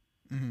Batman.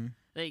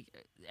 Like,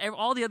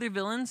 all the other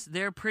villains,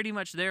 they're pretty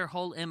much, their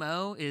whole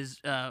MO is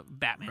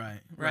Batman.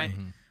 Right.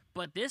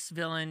 But this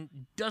villain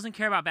doesn't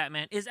care about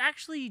Batman, is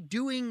actually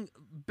doing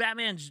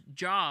Batman's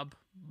job,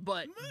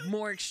 but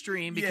more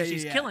extreme because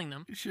she's killing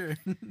them. Sure.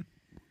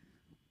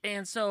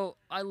 And so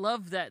I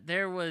love that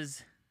there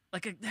was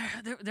like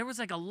there was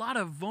like a lot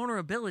of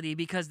vulnerability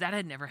because that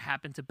had never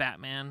happened to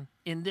Batman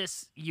in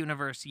this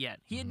universe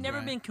yet. He had never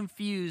Right. been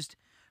confused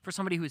for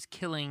somebody who was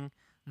killing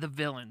the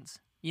villains.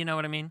 You know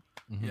what I mean?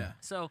 Yeah.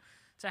 So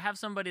to have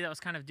somebody that was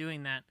kind of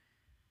doing that,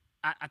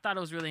 I thought it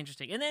was really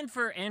interesting. And then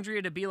for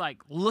Andrea to be like,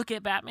 look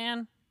at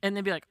Batman, and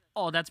then be like,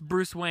 oh, that's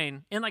Bruce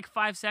Wayne in like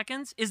 5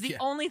 seconds is the Yeah.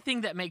 only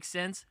thing that makes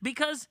sense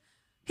because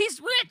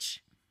he's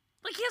rich.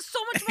 Like, he has so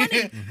much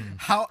money.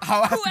 How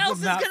have Who people else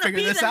is not gonna figured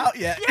be this that? out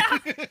yet?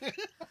 Yeah.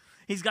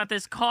 He's got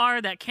this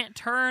car that can't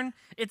turn.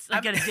 It's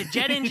like got a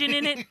jet engine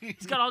in it.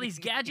 He's got all these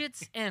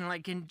gadgets and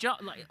like can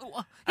jump. Like,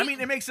 I mean,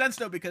 it makes sense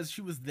though because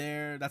she was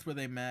there. That's where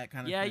they met,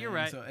 kind of. Yeah, thing. you're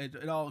right. So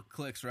it all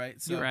clicks, right?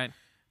 So, you're right.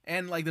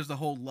 And like, there's the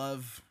whole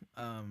love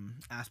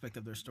aspect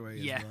of their story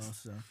Yes. as well.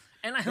 So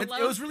And I it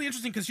love. was really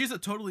interesting because she's a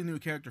totally new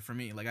character for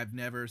me. Like I've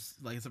never,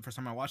 like it's the first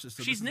time I watched this.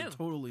 So She's this is new. a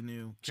totally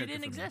new. She character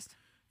didn't for me. exist.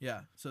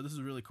 Yeah, so this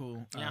is really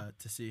cool Yeah.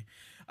 to see.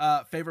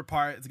 Favorite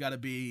part, it's got to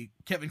be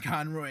Kevin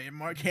Conroy and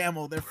Mark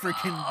Hamill. They're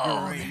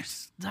freaking great.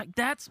 there's- like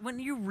that's when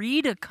you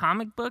read a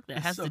comic book that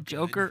It's has so the good.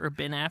 Joker or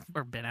Ben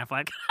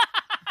Affleck.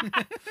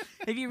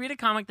 If you read a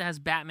comic that has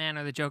Batman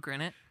or the Joker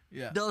in it,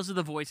 Yeah, those are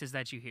the voices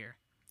that you hear.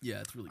 yeah,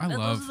 it's really I good. Those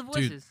love, are the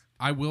dude. voices.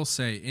 I will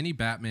say, any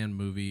Batman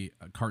movie,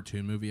 a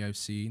cartoon movie I've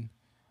seen,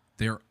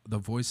 the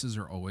voices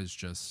are always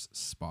just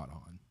spot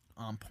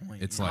on.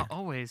 point. It's yeah. like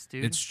Always,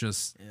 dude. it's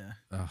just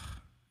yeah.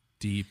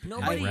 deep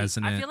nobody. and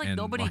resonant. I feel like and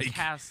nobody like,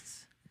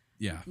 casts.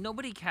 Yeah,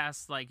 Nobody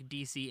casts like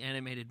DC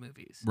animated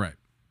movies. right.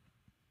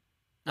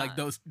 Like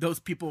those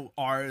people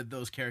are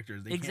those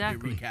characters. They can't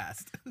Exactly. be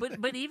recast.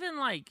 But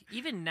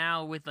even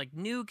now with like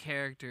new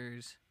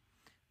characters,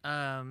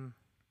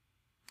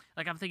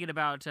 like I'm thinking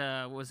about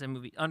what was that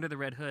movie Under the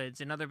Red Hood?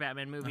 It's another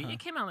Batman movie. Uh-huh. It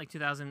came out like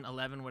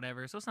 2011,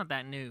 whatever. So it's not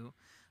that new,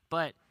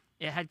 but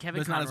it had Kevin.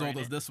 But it's not as Conroy old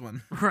in as it. this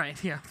one.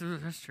 Right? Yeah,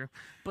 that's true.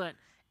 But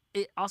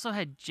it also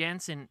had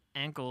Jensen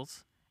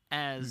Ackles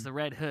as the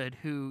Red Hood,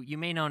 who you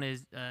may know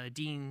as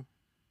Dean.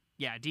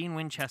 Yeah, Dean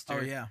Winchester.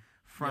 Oh yeah,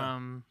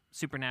 From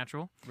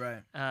Supernatural.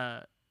 right.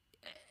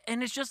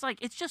 And it's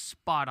just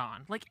spot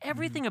on, like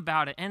everything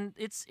about it, and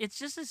it's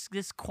just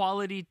this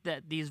quality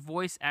that these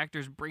voice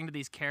actors bring to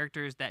these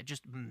characters that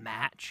just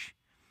match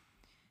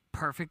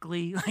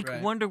perfectly, like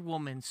Right. Wonder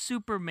Woman,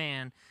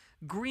 Superman,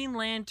 Green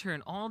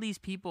Lantern, all these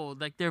people,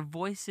 like their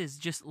voices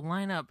just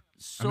line up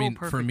so I mean,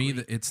 perfectly. for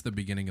me, it's the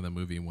beginning of the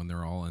movie when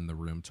they're all in the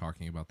room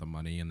talking about the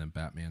money, and then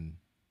Batman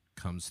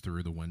comes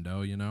through the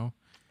window, you know,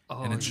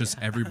 and it's just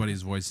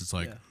everybody's voice. It's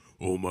like, Yeah.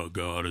 "Oh my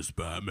God, it's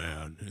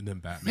Batman!" And then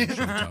Batman shows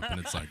up, and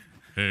it's like,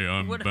 "Hey,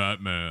 I'm What-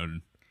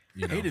 Batman."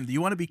 You know, Hayden, do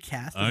you want to be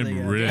cast? As I'm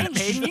a, rich. Damn,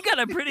 Hayden, you got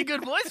a pretty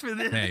good voice for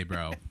this. hey,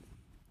 bro,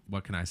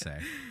 what can I say?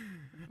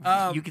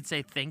 You could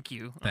say thank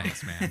you.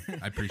 Thanks, man.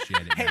 I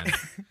appreciate it, man.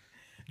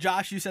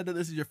 Josh, you said that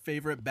this is your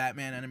favorite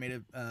Batman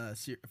animated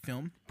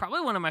film. Probably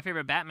one of my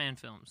favorite Batman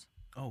films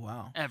Oh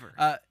wow. ever.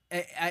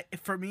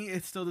 For me,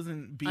 it still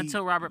doesn't beat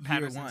Until Robert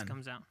year Pattinson one.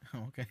 comes out.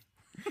 Oh, okay.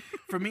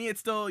 For me, it's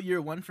still year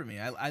one for me.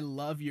 I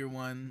love year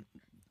one.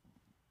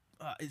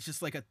 It's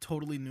just like a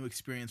totally new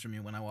experience for me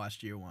when I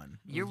watched year one.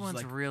 It Year was just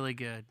one's like, really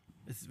good.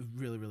 it's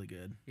really really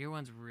good. Year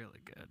one's really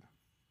good.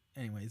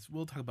 Anyways,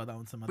 we'll talk about that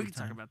one some other We can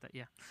time. talk about that,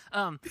 yeah.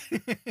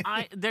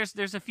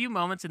 There's a few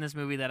moments in this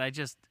movie that I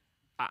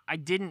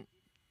didn't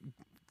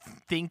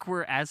think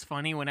were as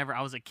funny whenever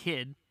I was a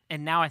kid,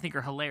 and now I think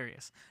are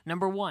hilarious.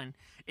 Number one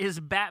is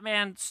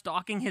Batman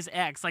stalking his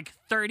ex like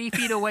 30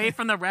 feet away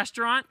from the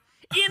restaurant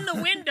in the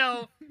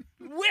window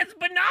with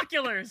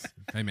binoculars.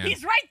 Hey, man.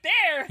 He's right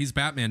there. He's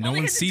Batman. No All he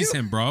one had to sees do-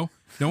 him, bro.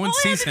 No one All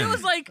he had sees to do him.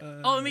 was like,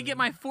 oh, let me get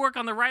my fork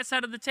on the right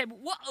side of the table.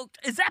 What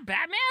is that,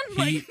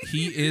 Batman?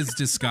 He is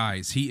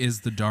disguise. He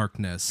is the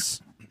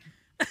darkness.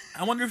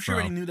 I wonder if she Bro.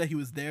 already knew that he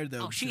was there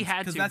though. Oh, she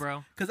had to,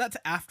 bro. Because that's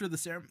after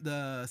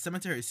the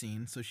cemetery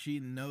scene, so she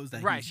knows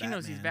that. Right, he's she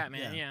knows he's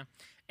Batman, yeah.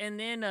 And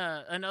then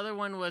another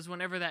one was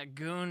whenever that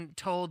goon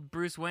told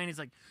Bruce Wayne, he's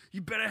like,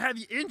 "You better have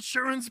your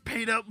insurance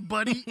paid up,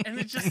 buddy." And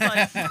it's just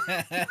like,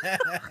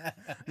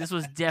 this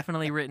was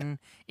definitely written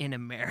in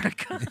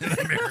America.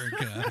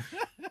 America.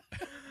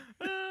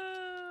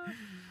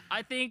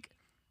 I think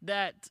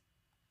that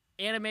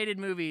animated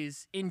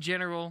movies in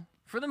general,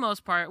 for the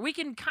most part, we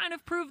can kind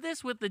of prove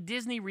this with the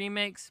Disney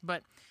remakes,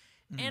 but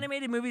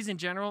animated movies in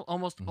general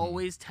almost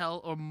always tell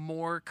a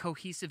more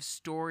cohesive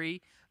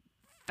story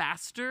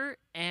faster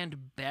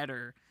and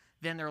better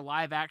than their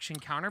live action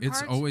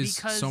counterparts. It's always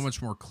because, so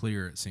much more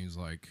clear, it seems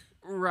like.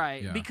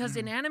 right. Yeah. Because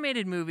in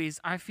animated movies,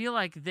 I feel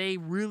like they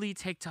really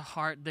take to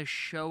heart the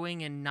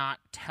showing and not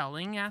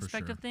telling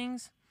aspect sure. of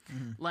things.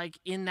 Like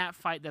in that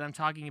fight that I'm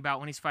talking about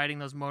when he's fighting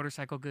those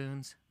motorcycle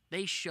goons,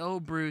 they show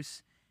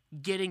Bruce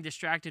getting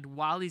distracted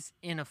while he's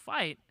in a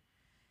fight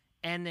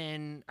and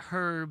then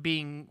her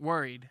being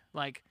worried.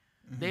 Like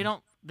they're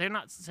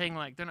not saying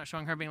like, they're not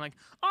showing her being like,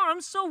 "Oh, I'm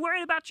so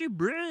worried about you,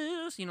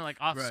 Bruce," you know, like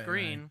off Right,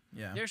 screen. right.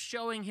 Yeah. They're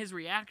showing his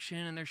reaction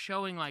and they're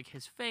showing like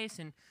his face,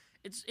 and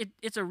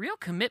it's a real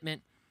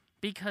commitment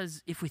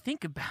because if we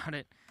think about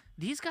it,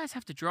 these guys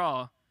have to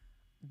draw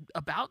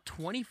about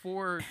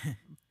 24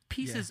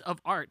 pieces of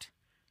art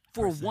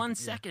for second, 1 yeah.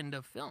 second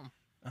of film.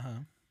 Uh-huh.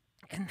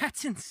 And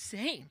that's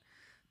insane.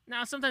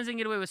 Now, sometimes they can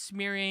get away with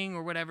smearing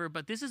or whatever,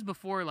 but this is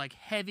before like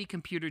heavy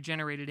computer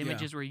generated Yeah.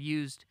 images were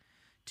used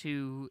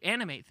to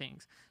animate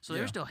things. So Yeah.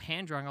 they're still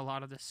hand drawing a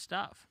lot of this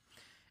stuff.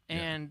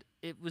 and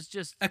it was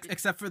just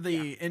Except for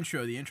the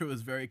intro. The intro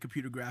was very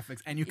computer graphics,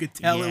 and you could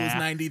tell it was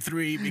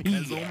 93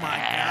 because, oh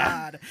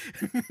my God.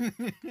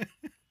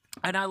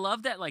 And I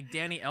love that, like,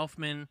 Danny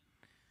Elfman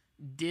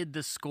did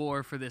the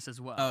score for this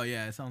as well. Oh,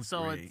 yeah, it sounds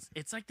so great.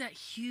 it's like that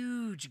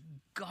huge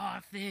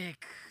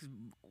gothic,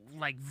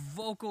 like,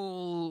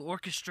 vocal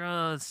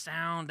orchestra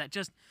sound that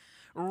just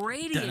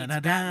radiates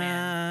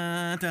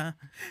Batman.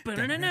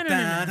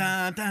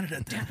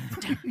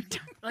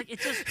 Like,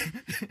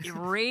 it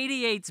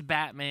radiates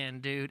Batman,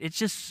 dude. It's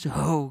just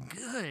so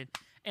good.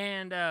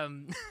 And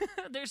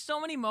there's so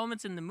many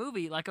moments in the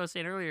movie, like I was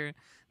saying earlier,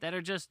 that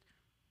are just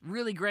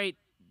really great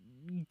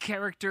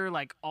character,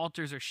 like,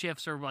 alters or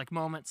shifts, or like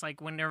moments,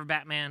 like whenever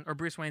Batman or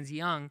Bruce Wayne's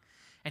young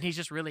and he's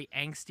just really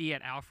angsty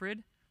at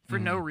Alfred for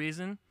no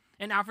reason,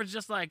 and Alfred's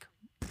just like,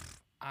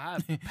 I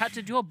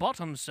patted your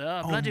bottom,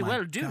 sir. Bloody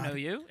well do know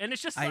you. And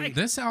it's just like,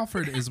 this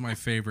Alfred is my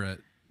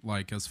favorite,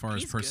 like, as far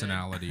as He's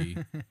personality.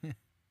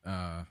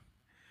 I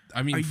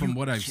mean, from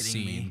what I've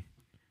seen. Me?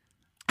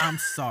 I'm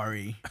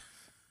sorry.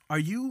 Are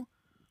you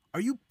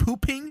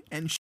pooping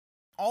and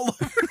all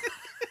over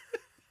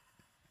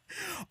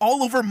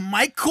all over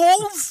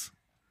Michael's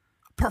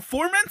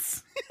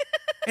performance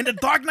in the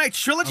Dark Knight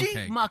trilogy?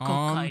 Okay,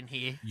 Michael Caine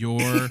here.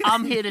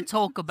 I'm here to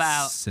talk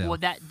about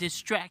that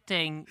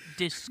distracting,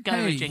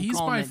 discouraging he's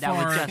comment by that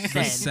far was just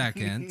the said.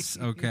 second,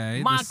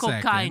 okay? Michael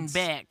the Caine second.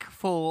 back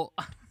for.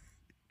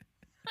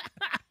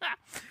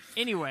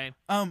 Anyway,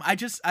 I'm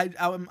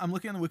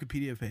looking on the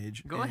Wikipedia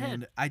page. Go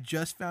ahead. I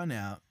just found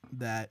out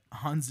that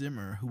Hans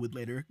Zimmer, who would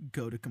later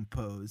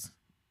compose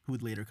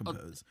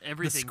the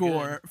everything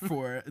score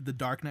for the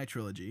Dark Knight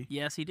trilogy,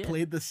 yes, he did.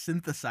 played the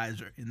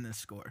synthesizer in this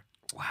score.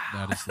 Wow,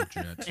 That is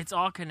legit. it's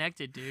all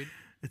connected, dude.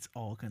 It's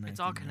all connected. It's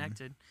all man.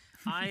 connected.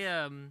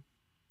 I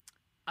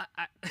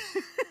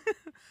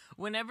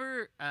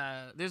whenever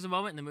there's a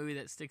moment in the movie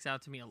that sticks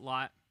out to me a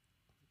lot.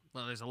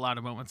 Well, there's a lot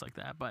of moments like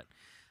that, but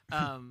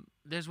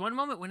there's one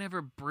moment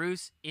whenever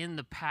Bruce in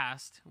the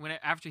past,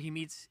 after he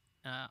meets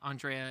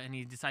Andrea and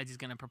he decides he's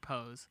going to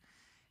propose,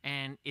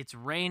 and it's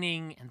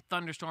raining and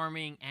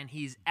thunderstorming, and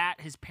he's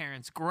at his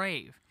parents'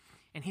 grave,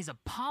 and he's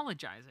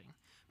apologizing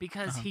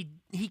because he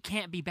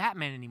can't be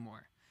Batman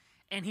anymore,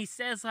 and he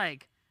says,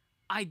 like,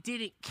 I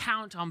didn't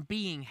count on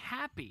being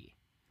happy.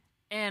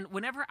 And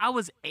whenever I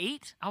was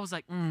 8, I was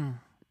like,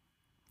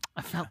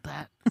 I felt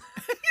that.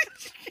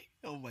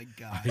 Oh my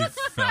God. I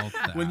felt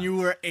that. When you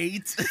were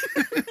 8.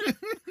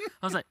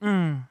 I was like,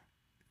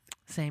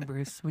 same,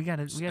 Bruce. We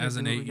gotta. As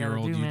an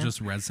 8-year-old, you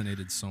just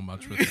resonated so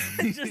much with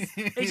him.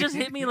 it just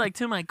hit me, like,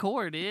 to my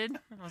core, dude.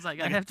 I was like,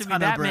 I have to be Ton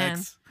of Batman.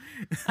 bricks.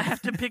 I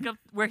have to pick up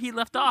where he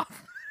left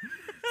off.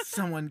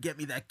 Someone get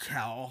me that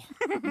cowl.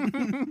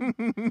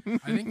 I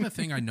think the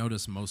thing I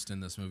noticed most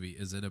in this movie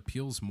is it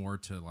appeals more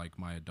to, like,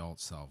 my adult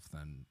self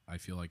than I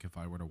feel like if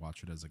I were to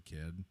watch it as a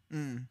kid.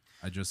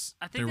 I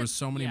think there was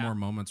so many yeah. more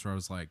moments where I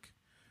was like,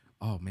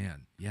 oh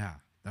man, yeah,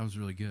 that was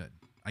really good.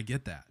 I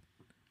get that.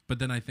 But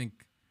then I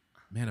think,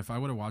 man, if I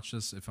would have watched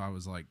this if I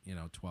was, like,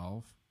 12,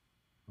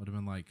 I would have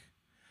been like,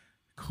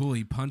 cool,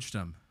 he punched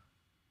him.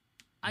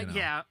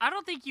 Yeah, I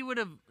don't think you would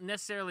have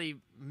necessarily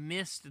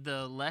missed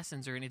the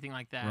lessons or anything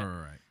like that.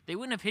 Right. They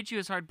wouldn't have hit you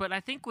as hard. But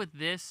I think with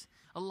this,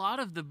 a lot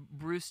of the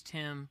Bruce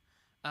Timm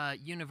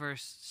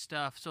universe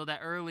stuff, so that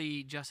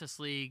early Justice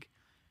League,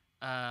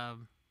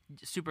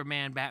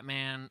 Superman,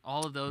 Batman,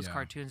 all of those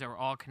cartoons that were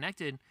all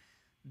connected,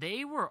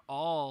 they were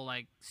all,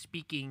 like,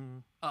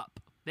 speaking up.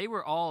 They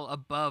were all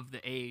above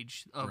the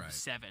age of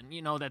 7,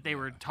 that they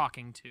were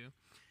talking to.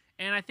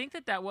 And I think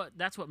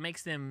that's what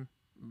makes them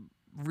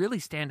really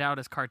stand out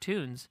as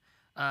cartoons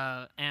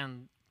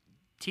and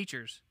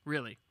teachers,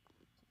 really.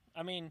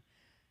 I mean,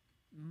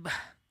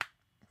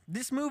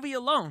 this movie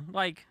alone,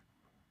 like,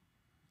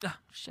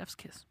 chef's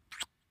kiss.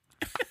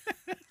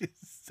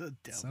 So dumb.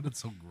 It sounded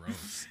so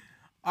gross.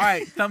 All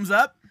right, thumbs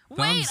up. Wait,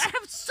 I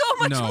have so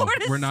much No, more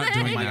to say. we're not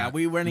doing Oh my that. God,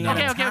 we're running out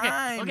of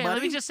time. Okay,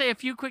 let me just say a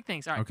few quick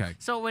things. All right. Okay.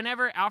 So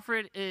whenever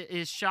Alfred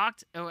is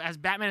shocked as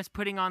Batman is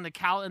putting on the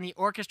cowl and the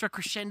orchestra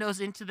crescendos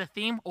into the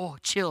theme,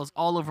 chills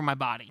all over my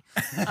body.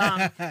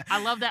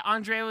 I love that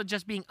Andrea was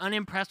just being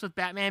unimpressed with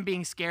Batman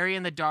being scary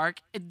in the dark.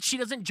 She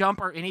doesn't jump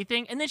or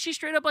anything, and then she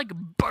straight up, like,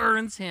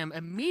 burns him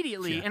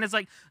immediately. Yeah. And it's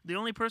like, the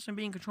only person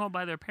being controlled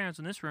by their parents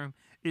in this room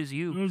is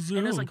you.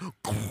 And it's like,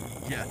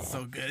 Yeah, it's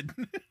so good.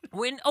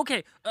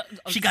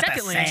 She got that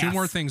secondly, sass. 2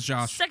 more things,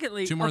 Josh.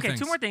 Secondly, two more okay, things.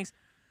 2 more things.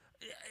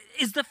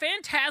 Is the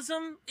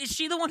Phantasm, is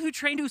she the one who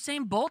trained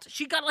Usain Bolt?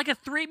 She got like a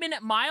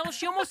 3-minute mile.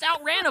 She almost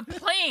outran a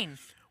plane.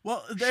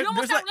 Well, She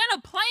almost there's outran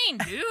a plane,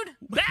 dude.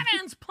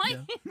 Batman's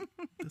plane.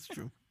 That's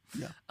true.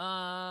 Yeah.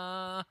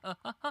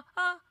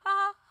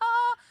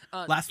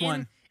 Last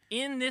one.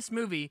 In this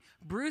movie,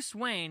 Bruce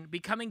Wayne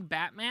becoming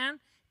Batman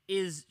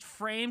is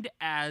framed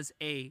as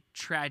a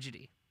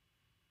tragedy.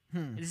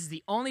 This is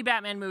the only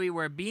Batman movie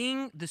where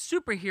being the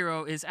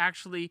superhero is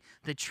actually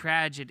the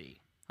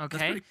tragedy.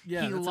 Okay? He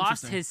that's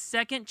lost interesting. his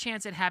second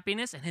chance at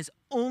happiness, and his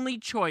only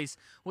choice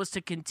was to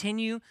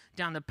continue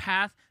down the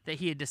path that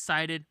he had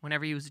decided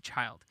whenever he was a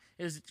child.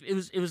 It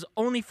was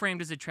only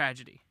framed as a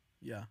tragedy.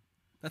 Yeah.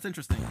 That's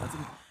interesting.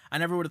 I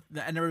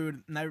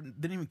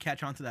didn't even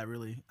catch on to that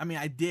really. I mean,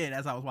 I did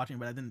as I was watching,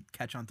 but I didn't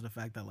catch on to the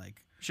fact that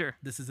like Sure.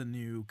 this is a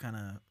new kind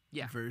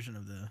of version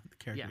of the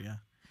character. Yeah.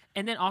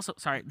 And then also,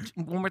 sorry,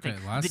 one more thing.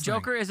 Okay, The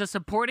Joker is a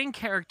supporting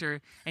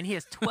character, and he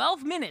has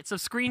 12 minutes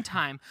of screen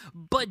time.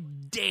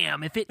 But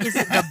damn, if it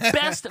isn't the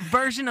best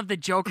version of the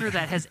Joker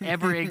that has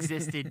ever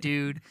existed,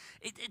 dude.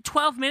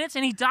 12 minutes,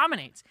 and he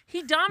dominates.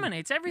 He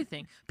dominates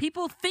everything.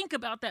 People think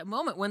about that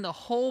moment when the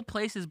whole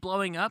place is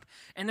blowing up,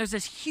 and there's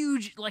this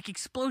huge like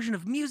explosion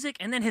of music,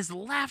 and then his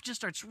laugh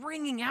just starts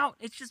ringing out.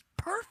 It's just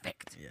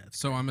perfect. Yeah.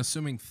 So I'm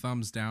assuming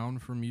thumbs down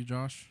from you,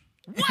 Josh.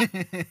 What?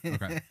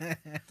 Okay.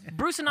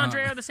 Bruce and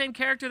Andre are the same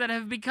character that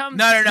have become.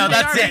 No. who they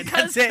That's are it.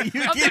 because That's it.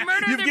 of the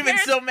murder of You've their given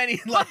parents. so many.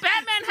 But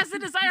Batman has the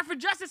desire for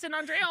justice, and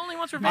Andrea only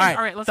wants revenge. All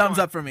All right, let's thumbs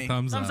go on. up for me.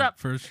 Thumbs Thumbs up up.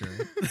 for sure.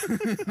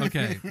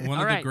 Okay, one All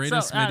of right, the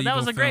greatest so, medieval that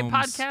was a great films.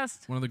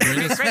 podcast. One of the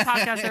greatest Great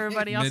podcast,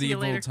 everybody. I'll see you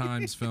medieval later.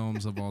 times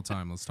films of all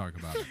time. Let's talk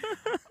about it.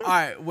 All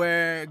right,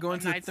 we're going A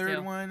to the Knight's third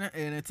Tale. one,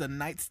 and it's A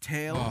Knight's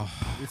Tale. Oh,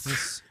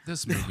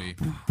 this movie.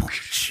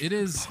 It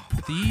is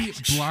the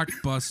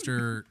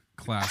blockbuster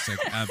classic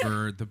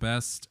ever, the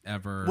best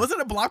ever. Was it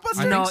a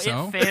blockbuster? I No, think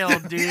so. it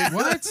failed, dude.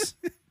 What?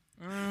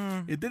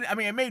 It didn't. I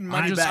mean, it made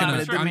money I'm just back. gonna.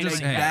 but it didn't I'm make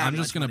just. any Hey, that I'm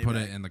just much gonna money put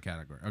back. it in the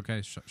category.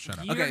 Okay, shut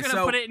up. You're Okay, gonna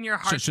so- put it in your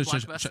heart's Shut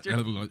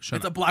blockbuster. Shut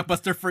It's a up.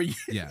 blockbuster for you.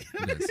 Yeah,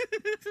 it is.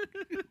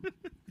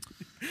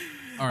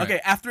 All right.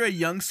 Okay, after a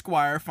young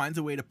squire finds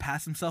a way to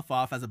pass himself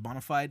off as a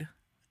bona fide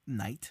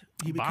knight,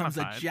 he becomes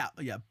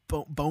Bonafide?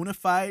 bona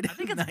fide. I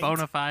think it's knight.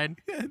 bona fide.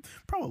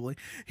 Probably.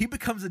 He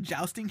becomes a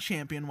jousting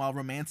champion while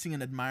romancing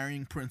an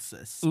admiring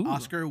princess. Ooh.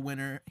 Oscar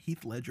winner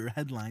Heath Ledger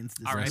headlines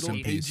this R.I.P. Middle Rest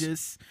in peace.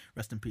 Ages.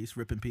 Rest in peace.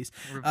 Rip in peace.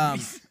 Rip in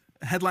peace.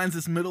 Headlines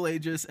this Middle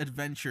Ages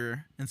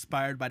adventure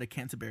inspired by the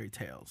Canterbury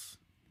Tales.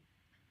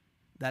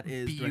 That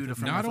is directed Beautiful.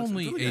 from Not Netflix. It's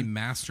only really a good.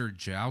 master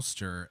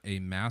jouster, a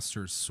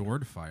master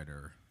sword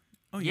fighter.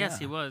 Oh, Yes, yeah.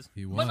 he was.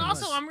 He But was.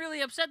 also, I'm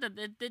really upset that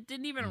it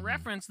didn't even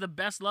reference the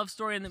best love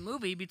story in the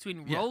movie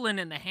between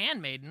Roland and the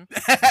Handmaiden.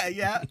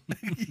 Yeah.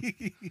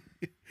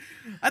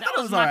 I That thought it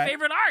was was my all right.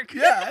 favorite arc.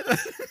 Yeah.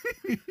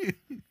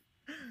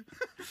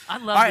 I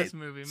love All right, this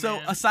movie, man. So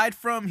aside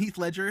from Heath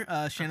Ledger,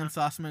 Shannon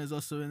Sossman is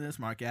also in this.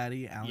 Mark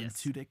Addy, Alan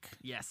Yes. Tudyk,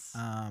 yes.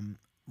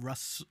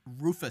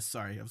 Rufus.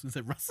 Sorry, I was gonna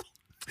say Russell.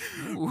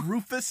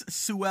 Rufus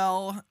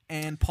Sewell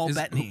and Paul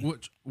Bettany.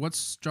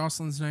 What's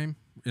Jocelyn's name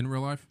in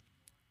real life?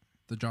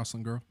 The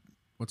Jocelyn girl.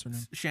 What's her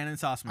name? Shannon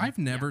Sossman. I've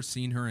never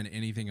seen her in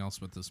anything else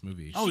but this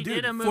movie. Oh, She dude,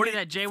 did a movie 40,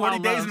 that Jay 40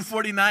 Wild Days loves. and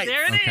 40 Nights.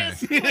 There it Okay.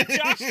 is. With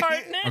Josh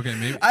Hartnett. Okay,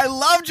 maybe. I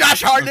love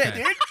Josh Hartnett,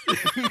 Okay.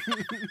 dude.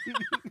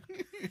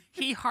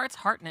 He hearts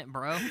Hartnett,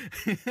 bro.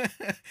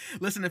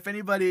 Listen, if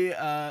anybody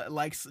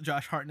likes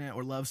Josh Hartnett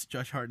or loves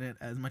Josh Hartnett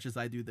as much as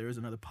I do, there is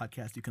another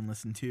podcast you can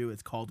listen to.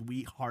 It's called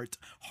We Heart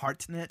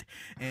Hartnett,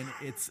 and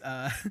it's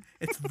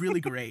really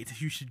great.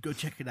 You should go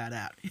check that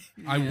out.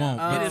 I won't,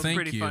 It but is thank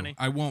pretty you. funny.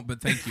 I won't,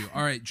 but thank you.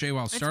 All right, Jay,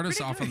 start us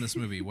pretty off on this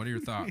movie. What are your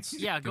thoughts?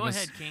 Yeah, Give go us-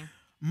 ahead, King.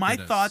 My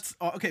It is. thoughts.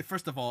 Okay,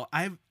 first of all,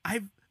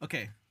 okay.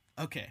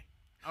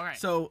 All right.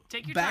 So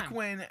Take your back time.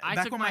 when I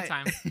back took when my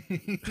time.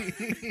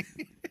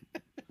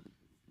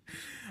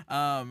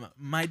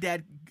 my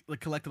dad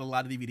collected a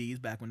lot of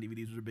DVDs back when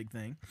DVDs was a big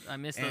thing. I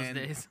miss those And-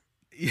 days.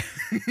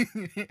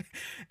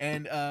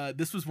 And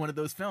this was one of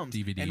those films.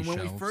 DVD and when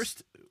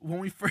shelves.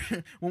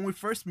 we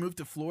first moved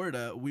to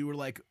Florida, we were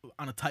like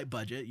on a tight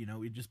budget. You know,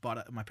 we just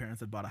my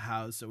parents had bought a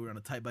house, so we were on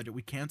a tight budget.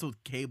 We canceled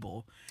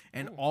cable,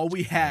 and all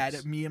we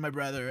had, me and my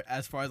brother,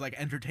 as far as like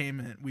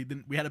entertainment, we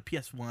had a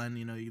PS1.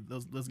 You know,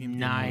 those games. get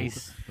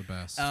Nice. The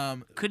best.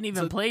 old. Couldn't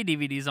even so- play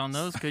DVDs on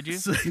those, could you?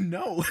 So,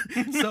 no.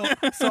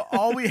 So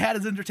all we had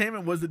as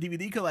entertainment was the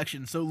DVD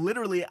collection. So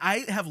literally,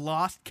 I have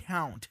lost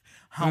count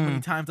how many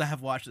times I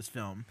have watched this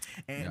film,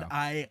 and Yeah.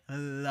 I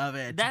love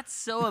it. That's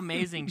so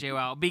amazing,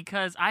 JWoww,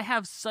 because I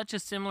have such a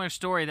similar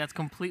story that's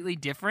completely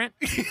different.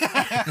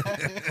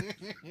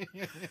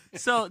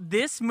 So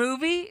this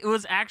movie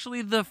was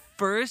actually the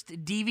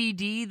first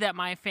DVD that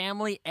my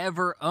family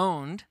ever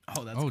owned,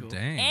 oh, that's oh, cool.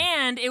 dang.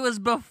 and it was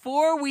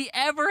before we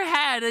ever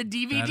had a That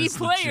DVD is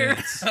player.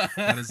 legit.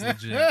 That is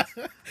legit.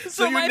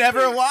 So you my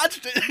never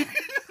watched it?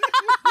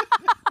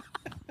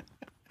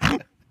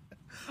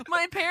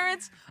 My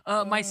parents,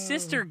 my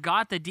sister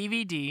got the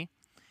DVD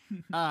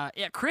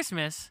at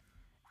Christmas,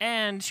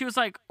 and she was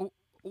like,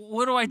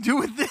 "What do I do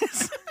with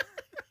this?"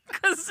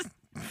 Because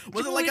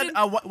Was it like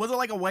was it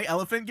like a white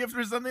elephant gift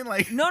or something?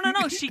 Like no.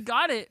 She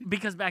got it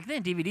because back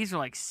then DVDs were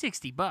like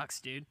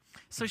 $60, dude.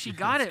 So she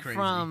got That's it crazy.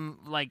 from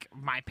like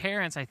my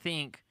parents, I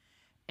think,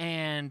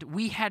 and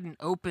we hadn't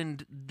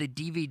opened the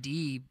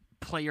DVD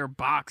player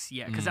box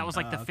yet because that was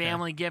like the okay.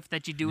 family gift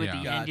that you do at the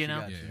Yeah. end, you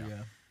know. Gotcha,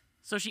 Yeah.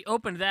 So she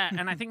opened that,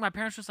 and I think my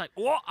parents was like,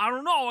 "Well, I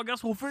don't know. I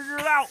guess we'll figure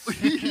it out."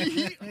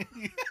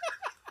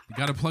 You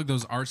got to plug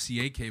those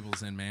RCA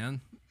cables in,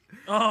 man.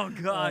 Oh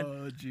God.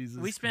 Oh Jesus!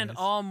 We spent Christ.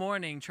 all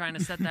morning trying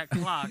to set that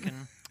clock,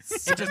 and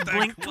it just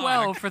blinked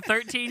 12 for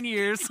 13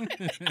 years.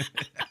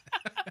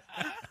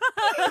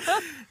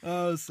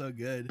 Oh, so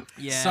good.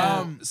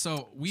 Yeah.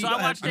 So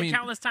I watched it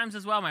countless times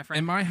as well, my friend.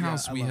 In my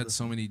house, I we love had this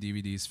so many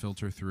DVDs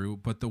filter through,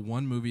 but the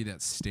one movie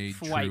that stayed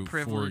White true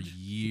privilege. for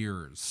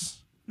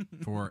years,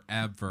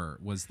 forever,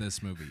 was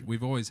this movie.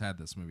 We've always had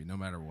this movie, no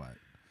matter what.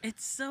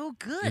 It's so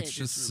good. It's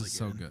just really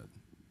so good. good.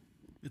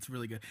 It's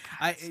really good.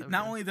 so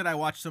Not good. only did I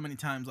watch so many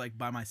times like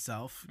by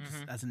myself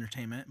just as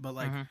entertainment, but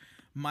like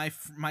my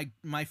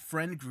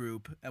friend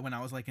group when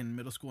I was like in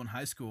middle school and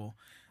high school,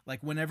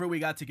 like whenever we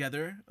got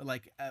together,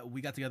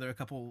 we got together a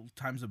couple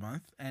times a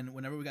month, and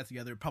whenever we got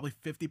together, probably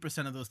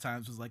 50% of those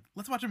times was like,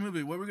 let's watch a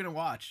movie. What are we gonna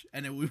watch?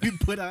 And then we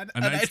put on A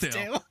Knight's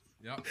Tale.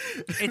 Yep.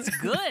 It's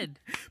good.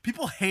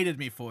 People hated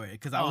me for it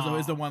because I was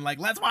always the one like,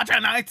 let's watch A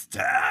Knight's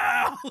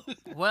Tale.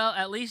 Well,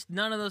 at least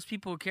none of those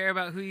people care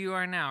about who you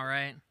are now,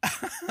 right?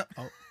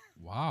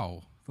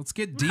 Wow. Let's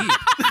get deep.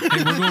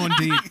 Hey, we're going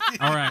deep.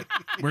 All right,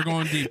 we're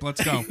going deep.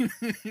 Let's go.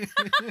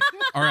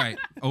 All right,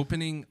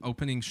 opening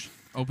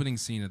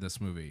scene of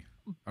this movie.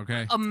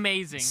 Okay,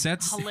 Amazing.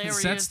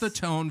 Hilarious. sets the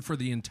tone for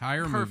the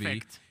entire movie.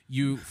 Perfect.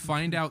 You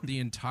find out the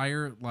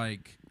entire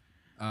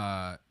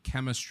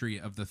chemistry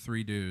of the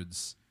three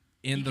dudes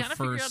in You the kind of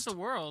figure out first the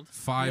world.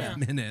 5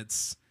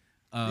 minutes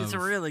of It's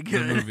really the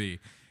good. movie.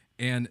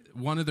 And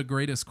one of the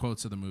greatest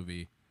quotes of the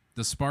movie: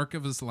 "The spark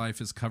of his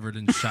life is covered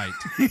in shite.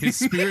 His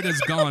spirit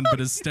is gone, but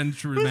his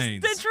stench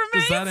remains." stench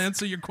Does that remains.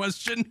 answer your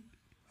question?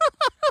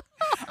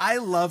 I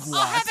love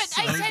Watts.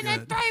 eaten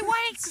in 3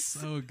 weeks.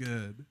 So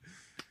good.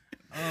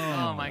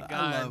 Oh my I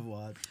god. love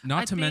Watts. Not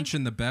I to think-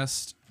 mention the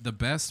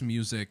best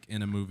music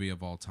in a movie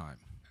of all time.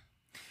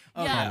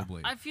 Yeah,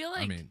 Probably. I feel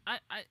like I mean-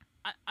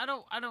 I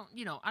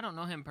don't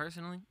know him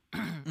personally,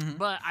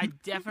 but I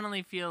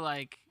definitely feel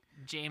like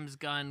James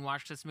Gunn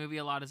watched this movie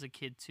a lot as a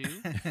kid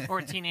too, or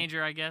a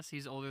teenager, I guess.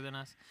 He's older than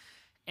us.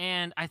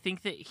 And I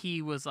think that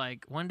he was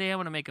like, one day I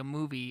want to make a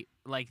movie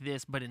like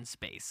this, but in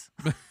space.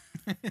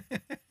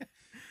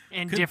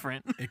 And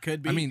different. It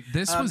could be. I mean,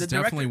 this was the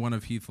definitely director- one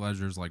of Heath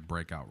Ledger's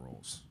breaking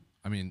roles.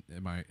 I mean,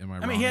 am I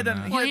wrong? mean, he had in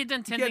done- that? Well, had- he had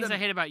done 10 he had Things done- I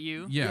Hate About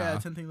You. Yeah.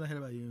 10 Things I Hate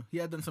About You. He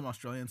had done some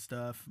Australian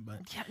stuff,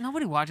 but Yeah,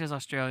 nobody watches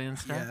Australian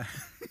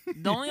stuff. yeah.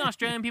 The only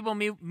Australian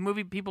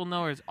movie people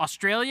know is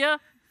Australia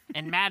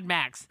and Mad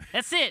Max.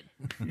 That's it.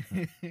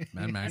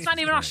 Mad Max It's not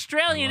was even great.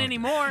 Australian I loved it.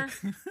 anymore.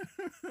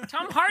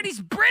 Tom Hardy's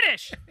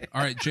British.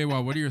 All right,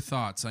 Jaywa, what are your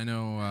thoughts? I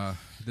know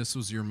this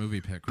was your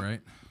movie pick,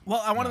 right?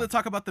 Well, I wanted to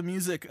talk about the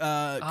music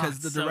because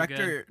the it's so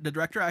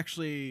director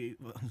actually,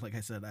 like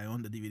I said, I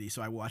own the DVD,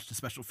 so I watched the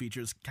special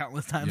features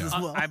countless times Yeah. as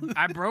well.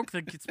 I broke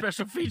the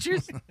special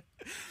features.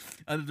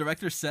 The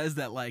director says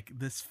that like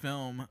this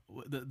film,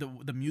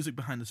 the music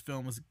behind this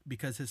film was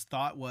because his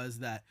thought was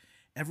that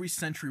every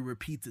century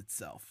repeats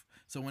itself.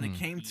 So when it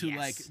came to Yes.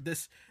 like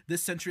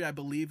this century, I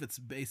believe it's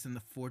based in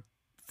the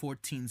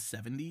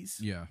 1470s.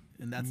 Yeah.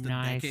 And that's the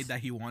Nice. decade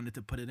that he wanted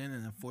to put it in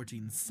the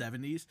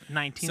 1470s.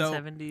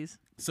 1970s.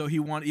 So he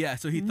wanted,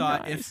 so he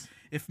thought Nice.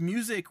 if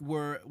music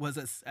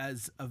was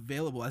as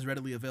available, as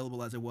readily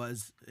available as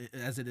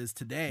it is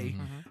today,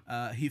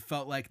 he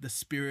felt like the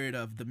spirit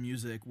of the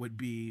music would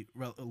be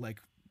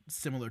like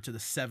similar to the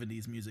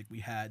 70s music we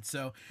had.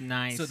 So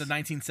Nice. So the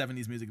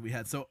 1970s music we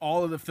had. So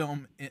all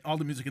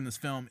the music in this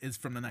film is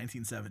from the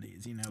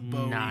 1970s. You know,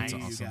 Bowie, Nice.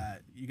 That's awesome.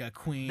 you got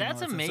Queen.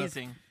 That's all that stuff. So,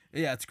 amazing.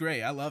 yeah, it's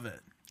great. I love it.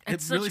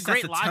 It's it such really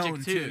great sets the logic,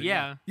 tone, too.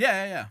 Yeah.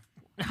 Yeah.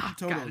 Oh,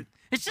 Totally. God.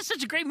 It's just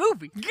such a great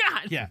movie.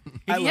 God. Yeah. If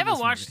I you love haven't this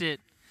watched movie. it,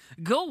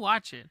 go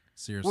watch it.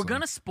 Seriously. We're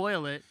gonna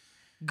spoil it.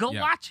 Go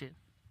Yeah. watch it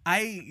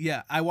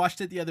I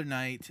watched it the other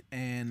night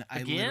and I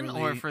again,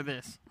 literally or for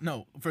this.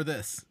 no for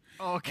this.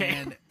 Oh,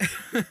 okay.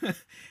 And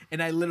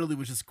and I literally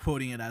was just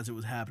quoting it as it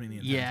was happening the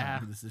entire Yeah.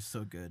 time. This is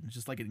so good. It's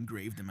just like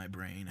engraved in my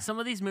brain. Some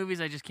of these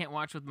movies I just can't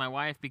watch with my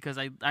wife because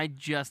I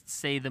just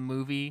say the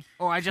movie,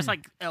 or I just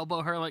like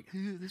elbow her like,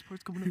 this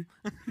part's coming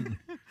up.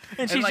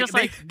 And she's like, just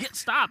like,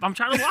 stop, I'm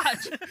trying to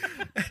watch.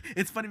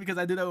 It's funny because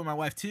I do that with my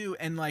wife too,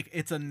 and like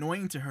it's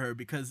annoying to her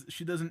because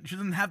she doesn't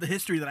have the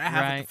history that I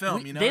have with the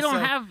film. You know, They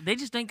don't So- they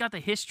just ain't got the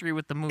history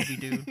with the movie,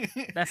 dude.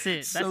 That's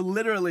it. So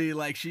literally,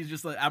 like she's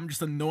just like I'm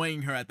just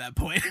annoying her at that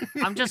point.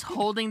 I'm just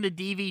holding the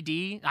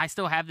DVD. I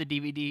still have the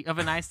DVD of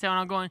A Knight's Tale, and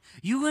I'm going,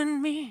 you and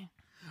me,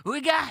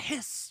 we got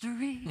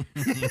history.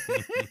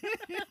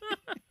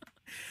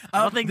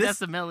 I don't think that's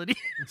the melody.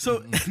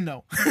 So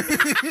no,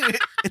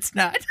 it's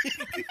not.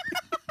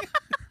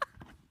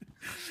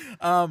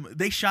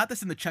 They shot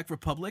this in the Czech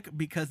Republic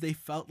because they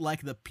felt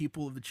like the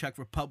people of the Czech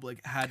Republic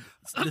had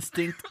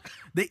distinct.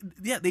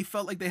 They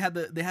felt like they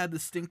had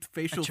distinct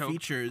facial choke.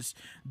 features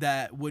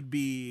that would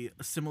be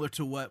similar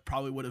to what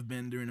probably would have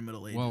been during the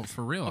Middle Ages. Well,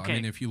 for real. Okay. I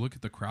mean, if you look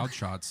at the crowd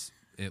shots,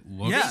 it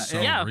looks Yeah,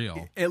 so yeah.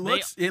 real. it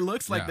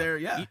looks like Yeah.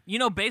 they're You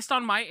know, based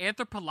on my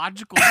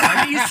anthropological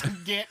studies,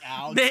 Get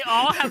out. they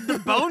all have the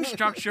bone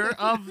structure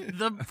of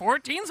the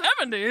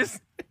 1470s.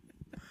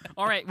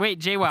 All right, wait,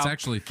 JWoww. It's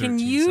actually can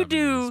you 1370s,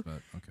 do but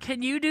okay.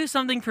 Can you do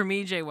something for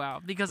me,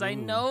 JWoww? Because I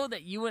know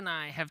that you and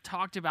I have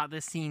talked about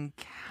this scene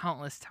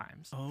countless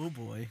times. Oh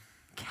boy,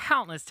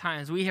 Countless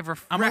times. We have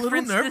I'm a little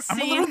referenced this I'm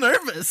a scene. little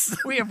nervous.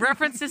 We have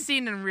referenced this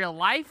scene in real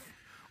life.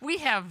 We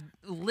have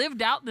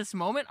lived out this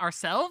moment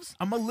ourselves.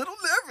 I'm a little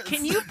nervous.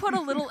 Can you put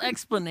a little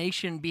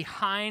explanation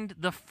behind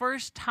the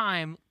first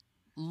time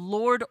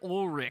Lord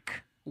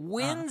Ulrich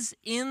wins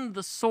in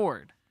the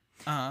sword?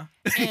 Uh-huh.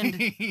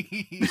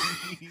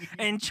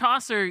 And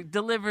Chaucer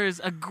delivers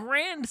a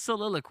grand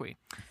soliloquy,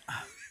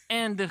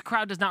 and the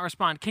crowd does not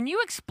respond. Can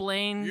you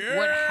explain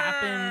what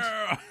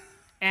happened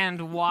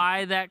and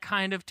why that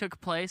kind of took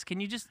place? Can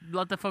you just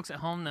let the folks at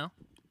home know?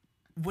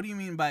 What do you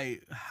mean by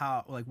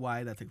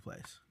why that took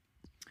place?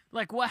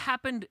 Like, what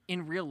happened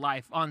in real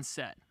life on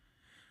set?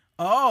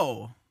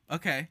 Oh,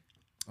 okay.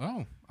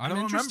 Oh, I I'm don't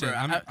interested.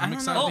 remember. I I'm don't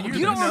excited know. to hear You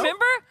this. don't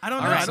remember? I don't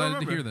I'm know. I excited don't to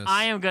hear remember. this.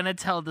 I am gonna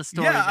tell the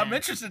story. Yeah, I'm then.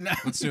 interested now.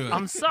 Let's do it.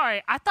 I'm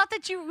sorry. I thought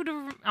that you would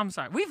have. I'm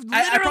sorry. We've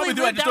literally I probably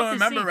do. I lived just out don't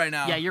this remember scene. right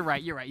now. Yeah, you're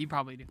right. You're right. You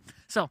probably do.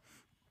 So,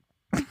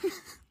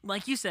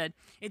 like you said,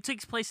 it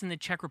takes place in the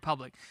Czech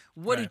Republic.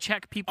 What do Right.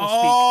 Czech people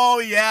Oh,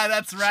 yeah,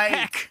 that's speak? right.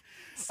 Czech.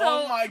 So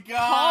Oh my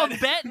God. Paul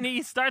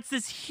Bettany starts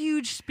this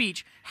huge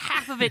speech,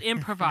 half of it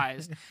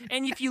improvised.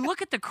 And if you look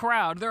at the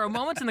crowd, there are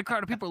moments in the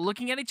crowd where people are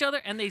looking at each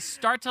other and they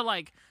start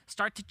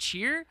to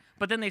cheer,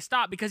 but then they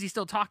stop because he's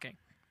still talking.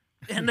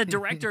 And the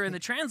director and the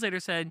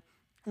translator said,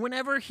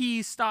 whenever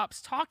he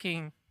stops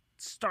talking,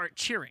 start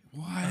cheering.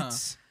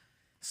 What?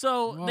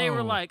 So they were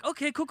Whoa. like,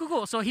 okay,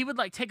 cool. So he would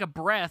like take a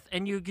breath,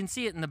 and you can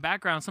see it in the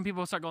background. Some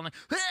people start going like,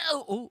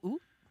 oh.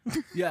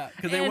 Yeah,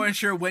 because they And- weren't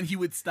sure when he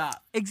would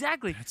stop.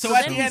 Exactly. So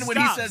at then the end, when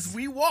he stops. says,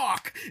 "We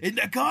walk in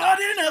the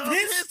garden of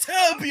his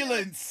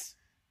turbulence,"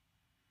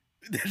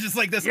 there's just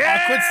like this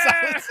awkward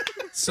silence.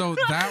 So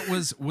that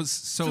was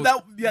so. So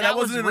that That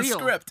was wasn't in the real.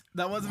 script.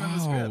 That wasn't in the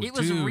Whoa, script. It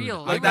was dude, real.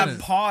 I Like gotta, that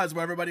pause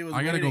where everybody was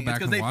I gotta go waiting. back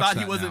It's because and they watch thought he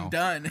that wasn't now.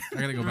 done.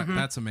 I gotta go back.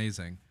 That's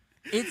amazing.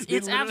 It's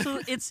literally-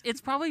 absolutely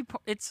it's probably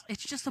it's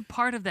just a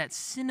part of that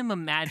cinema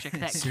magic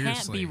that Seriously,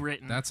 can't be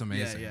written. That's Yeah,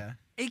 amazing. yeah.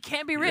 It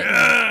can't be written.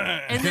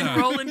 And then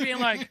Roland being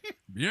like,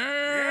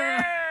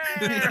 Yeah.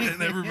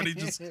 And everybody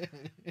just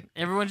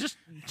everyone just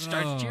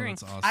starts oh, cheering.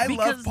 That's awesome. I Because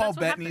love that's Paul what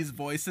Bettany's happened.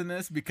 voice in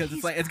this because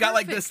He's it's got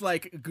like perfect. this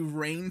like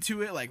grain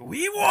to it. Like,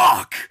 we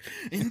walk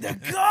in the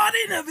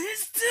garden of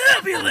his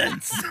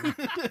turbulence.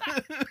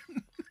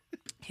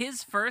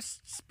 His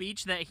first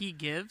speech that he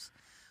gives,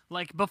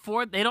 like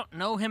before they don't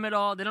know him at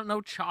all, they don't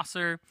know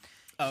Chaucer.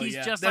 Oh, He's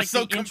yeah. just They're like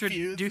so the confused.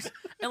 introduce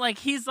and like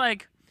he's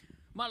like,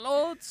 my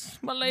lords,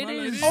 my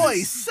ladies, Oi,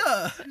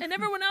 sir. and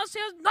everyone else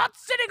here is not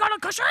sitting on a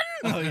cushion.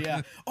 Oh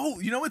yeah. Oh,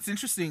 you know what's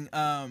interesting? So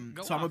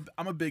off.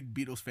 I'm a big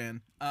Beatles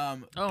fan. Paul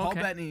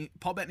okay.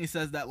 Bettany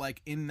says that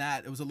like in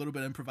that it was a little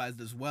bit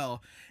improvised as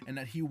well, and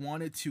that he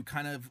wanted to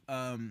kind of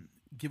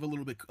give a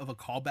little bit of a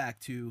callback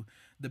to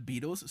the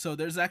Beatles. So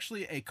there's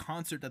actually a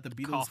concert that the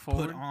Call Beatles put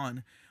forward?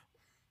 on.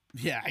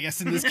 Yeah, I guess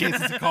in this case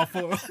it's a call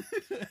forward.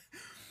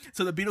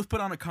 So the Beatles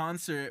put on a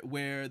concert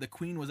where the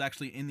Queen was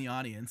actually in the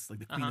audience, like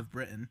the Queen of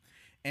Britain.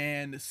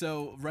 And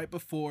so right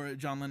before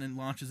John Lennon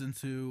launches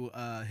into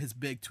his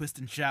big Twist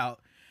and Shout,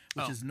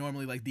 which is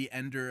normally like the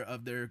ender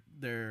of their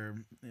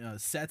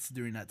sets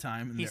during that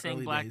time in He's the early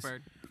saying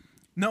Blackbird. days.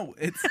 No,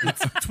 it's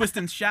Twist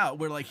and Shout,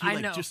 where like he I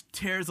like know. just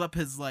tears up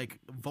his like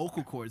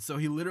vocal cords. So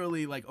he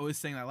literally like always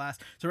sang that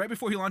last. So right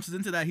before he launches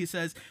into that, he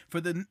says for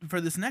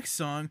this next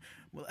song,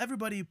 will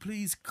everybody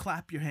please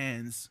clap your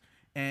hands,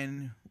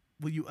 and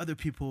will you other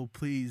people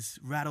please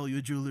rattle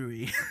your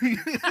jewelry?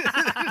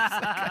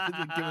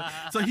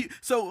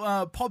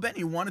 So Paul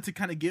Bettany wanted to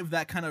kind of give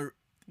that kind of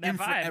That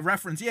vibe.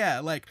 reference,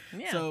 yeah.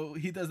 Yeah. So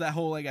he does that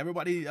whole like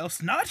everybody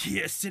else not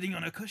here sitting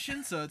on a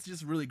cushion. So it's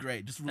just really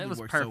great. Just really It was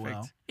works perfect. so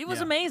well. It was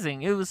Yeah.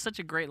 amazing. It was such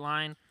a great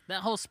line.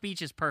 That whole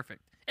speech is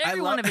perfect.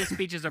 Every one love- of his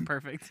speeches are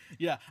perfect.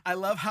 Yeah, I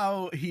love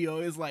how he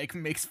always like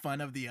makes fun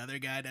of the other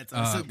guy that's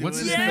also doing What's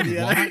his it for name? the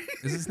other. Watt?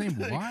 Is his name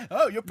Watt?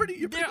 Oh, you're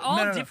pretty. They're No, all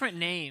no, no. different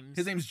names.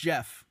 His name's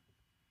Jeff.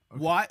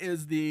 Watt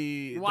is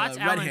the Watt's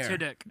red Alan hair.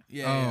 Tudyk,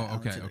 Yeah. Oh, yeah, Alan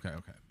okay, Tudyk.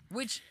 okay.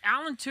 which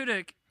Alan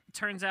Tudyk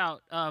turns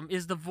out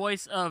is the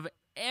voice of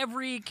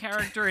every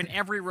character and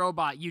every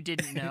robot you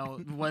didn't know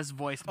was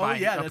voiced by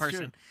yeah, a that's person.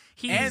 true.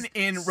 He's And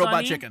in Robot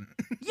Sonny- Chicken.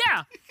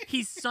 Yeah,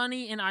 he's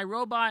Sonny in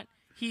iRobot.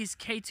 He's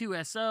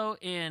K2SO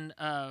in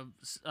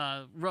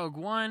Rogue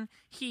One.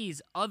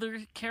 He's other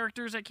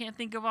characters I can't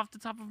think of off the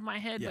top of my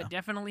head, Yeah. but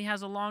definitely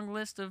has a long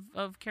list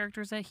of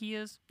characters that he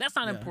is. That's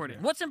not Yeah, important.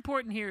 yeah. What's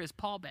important here is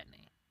Paul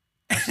Bettany.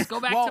 Let's just go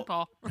back well, to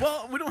Paul.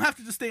 well, we don't have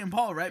to just stay in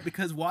Paul, right?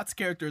 Because Watt's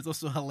character is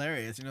also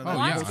hilarious. You know, Oh, that yeah,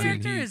 Watt's I mean,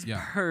 character he- is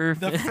yeah.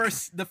 perfect. the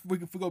first. If we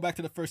go back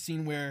to the first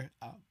scene where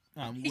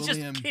He's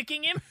William, just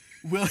kicking him.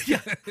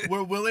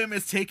 where William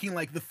is taking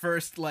like the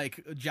first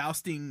like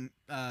jousting,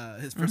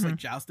 his 1st like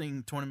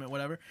jousting tournament,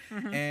 whatever,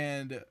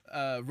 and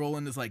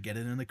Roland is like, get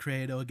it in the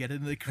cradle, and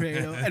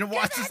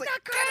Watt's just like,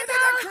 get it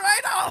in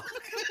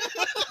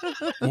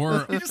the cradle.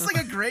 Or He's just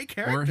like a great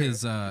character. or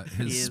his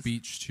He his is.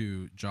 speech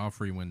to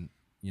Joffrey when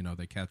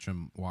they catch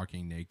him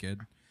walking naked,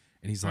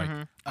 and he's like,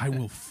 "I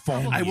will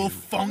fong I you. will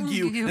fong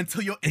you you.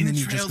 until your And then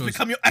he just entrails goes,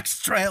 become your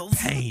extrails.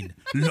 pain,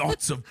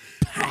 lots of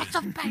pain." Lots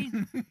of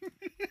pain.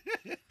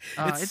 It's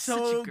such a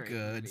so great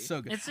good, movie.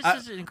 so good. It's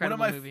such an incredible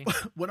one of movie.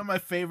 One of my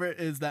favorite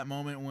is that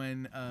moment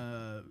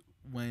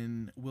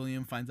when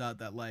William finds out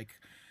that like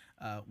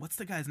what's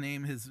the guy's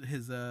name? His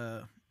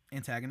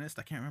antagonist.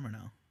 I can't remember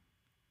now.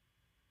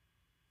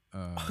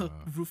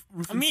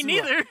 Rufus Me Sewell.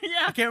 neither.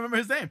 Yeah. I can't remember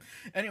his name.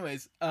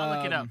 Anyways, I'll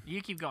look it up. You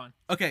keep going.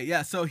 Okay,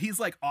 yeah. So he's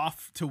like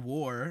off to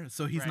war,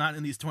 so he's Right. not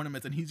in these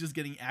tournaments, and he's just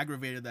getting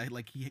aggravated that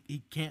like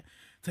he can't.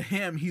 To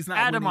him, he's not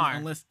Adamar. winning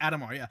unless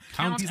Adamar. Yeah,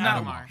 Count he's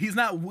Adamar. not. He's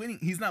not winning.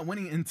 He's not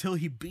winning until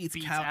he beats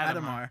Count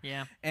Adamar.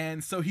 Yeah.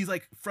 And so he's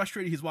like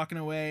frustrated. He's walking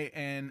away,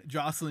 and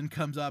Jocelyn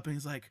comes up and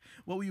he's like,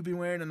 "What will you be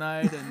wearing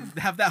tonight?" And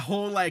have that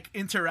whole like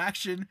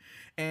interaction.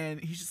 And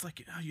he's just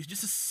like, "Oh, you're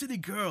just a city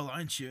girl,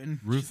 aren't you?" And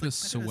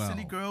Rufus she's like, "I'm a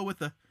city Sewell. girl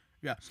with a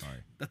yeah."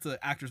 Sorry. That's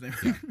the actor's name.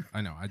 Yeah, I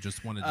know. I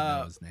just wanted to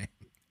know his name.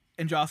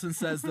 And Jocelyn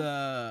says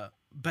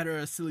better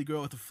a silly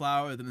girl with a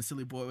flower than a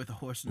silly boy with a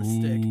horse and a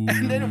stick. Ooh,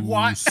 And then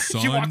she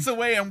son. walks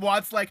away, and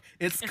Watt's like,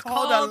 it's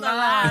called a called a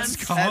lance. lance.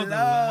 It's called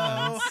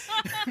a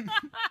Hello.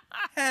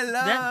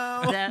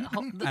 Hello. That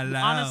Hello.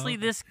 honestly,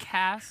 this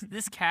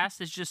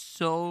cast is just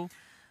so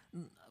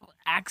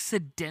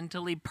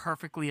accidentally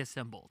perfectly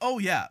assembled. Oh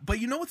yeah, but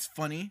you know what's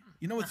funny?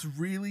 You know what's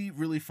really,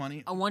 really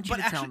funny? I want you But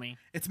to tell actually, me.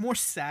 It's more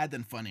sad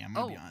than funny. I'm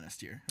gonna be Oh. honest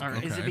here. All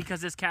right. Is it Okay.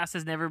 because this cast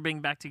has never been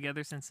back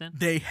together since then?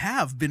 They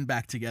have been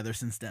back together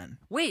since then.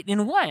 Wait,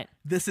 in what?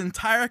 This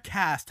entire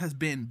cast has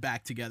been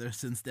back together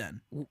since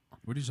then.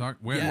 What are you talking?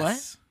 Where?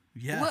 Yes.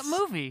 Yes. What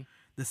movie?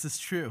 This is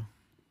true.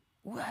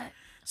 What?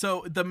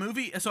 So the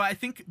movie, so I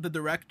think the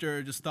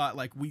director just thought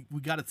like we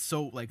got it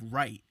so like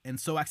right and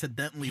so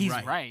accidentally He's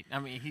right. I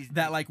mean, he's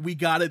that like we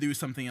got to do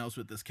something else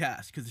with this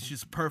cast because it's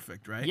just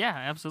perfect, right? yeah,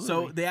 absolutely.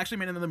 So they actually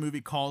made another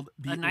movie called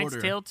The A Knight's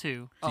Order. Tale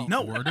 2. Oh,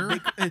 No, Order?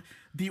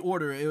 The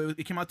Order.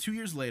 It came out 2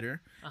 years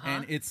later, Uh-huh.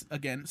 and it's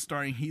again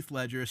starring Heath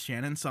Ledger,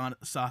 Shannon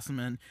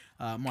Sossamon,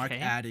 Mark Okay.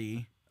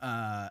 Addy,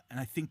 and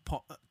I think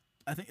Paul.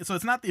 I think so.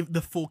 It's not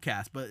the full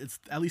cast, but it's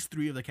at least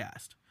 3 of the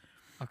cast.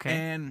 okay.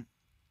 And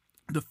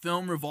the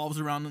film revolves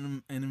around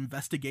an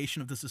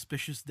investigation of the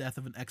suspicious death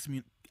of an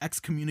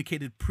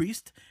excommunicated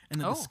priest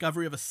and the Oh.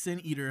 discovery of a sin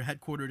eater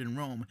headquartered in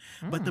Rome.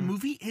 But the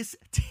movie is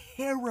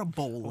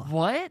terrible.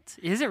 What?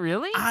 Is it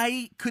really?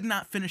 I could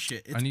not finish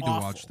it. It's I need awful.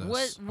 to watch this.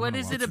 What I'm what gonna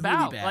is watch it it.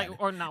 about? Really Like, bad.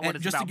 or not what And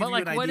it's just to about, give but you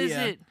like an what is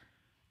idea, it?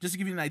 Just to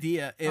give you an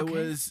idea, it Okay.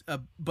 was a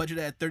budget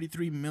at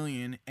 33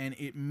 million and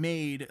it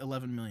made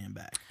 11 million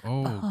back.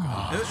 Oh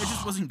god. It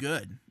just wasn't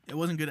good. It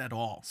wasn't good at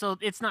all. So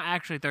it's not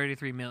actually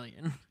 33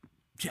 million.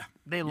 Yeah.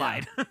 They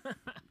lied.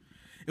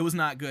 It was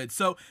not good.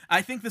 So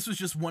I think this was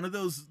just one of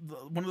those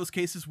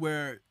cases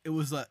where it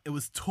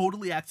was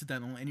totally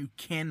accidental and you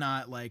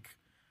cannot like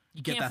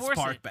get can't that force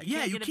spark it. back. You Yeah,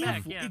 can't you get it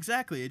can't. back, yeah.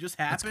 Exactly. It just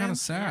happened. That's kinda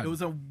sad. It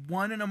was a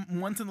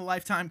once in a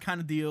lifetime kind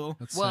of deal.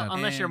 That's well, sad.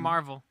 unless you're And-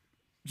 Marvel.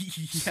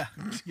 Yeah.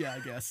 Yeah, I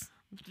guess.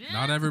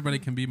 Not everybody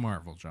can be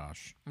Marvel,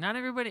 Josh. Not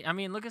everybody. I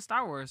mean, look at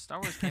Star Wars. Star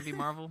Wars can't be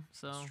Marvel,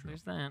 so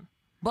there's that.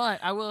 But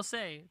I will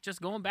say,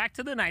 just going back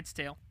to The Knight's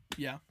Tale.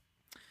 Yeah.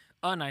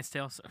 A Knight's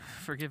Tale. So,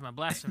 forgive my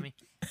blasphemy.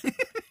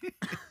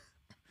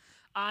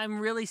 I'm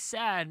really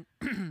sad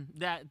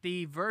that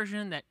the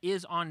version that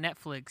is on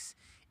Netflix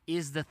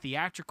is the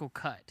theatrical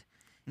cut.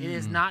 It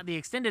is not the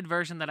extended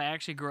version that I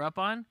actually grew up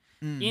on.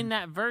 In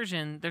that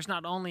version, there's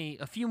not only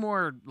a few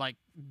more like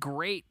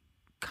great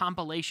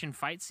compilation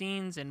fight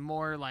scenes and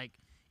more like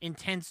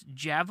intense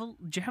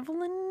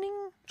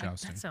javelining.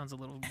 Jousting. That sounds a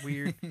little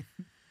weird.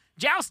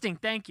 Jousting,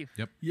 thank you.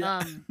 Yep.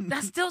 Yeah.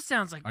 That still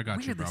sounds like I got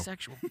you, weirdly bro.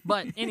 sexual.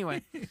 But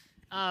anyway,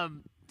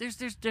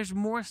 there's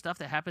more stuff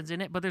that happens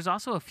in it, but there's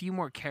also a few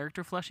more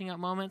character fleshing out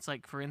moments.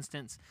 Like for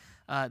instance,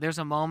 there's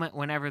a moment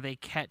whenever they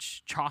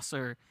catch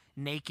Chaucer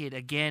naked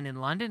again in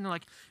London. They're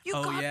like, you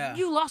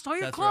lost all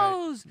your That's right.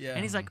 clothes. Yeah.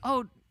 And he's like,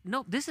 oh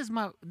no, this is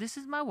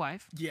my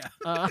wife. Yeah.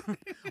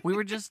 We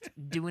were just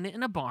doing it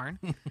in a barn.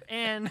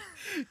 And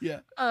Yeah.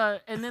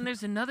 and then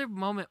there's another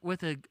moment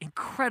with an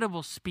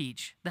incredible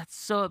speech that's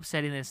so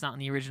upsetting that it's not in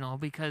the original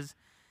because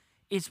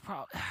it's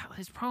probably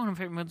one of my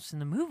favorite moments in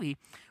the movie.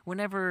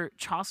 Whenever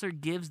Chaucer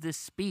gives this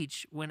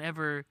speech,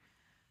 whenever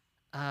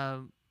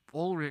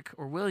Ulrich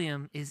or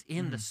William is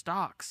in the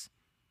stocks,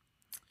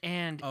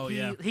 and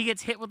he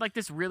gets hit with like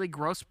this really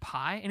gross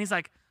pie, and he's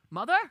like,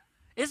 "Mother,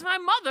 is my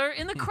mother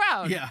in the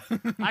crowd? Yeah.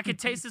 I could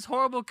taste this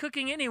horrible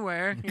cooking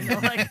anywhere." You know,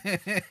 like.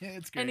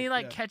 It's great. And he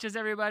like yeah. catches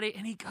everybody,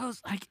 and he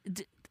goes like,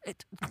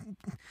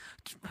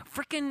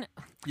 freaking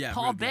Yeah,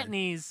 Paul real good.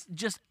 Bettany's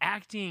just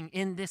acting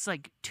in this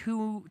like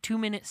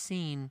 2-minute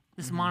scene,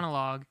 this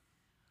monologue.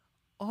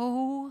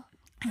 Oh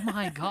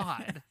my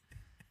god!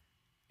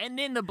 And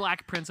then the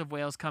Black Prince of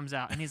Wales comes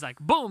out, and he's like,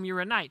 "Boom, you're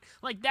a knight."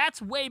 Like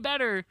that's way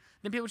better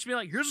than people should be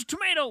like, "Here's a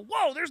tomato.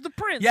 Whoa, there's the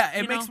prince." Yeah,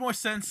 it You makes know? more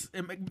sense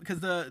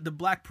because the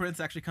Black Prince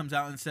actually comes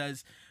out and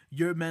says,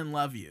 "Your men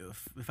love you."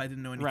 If I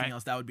didn't know anything Right.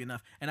 else, that would be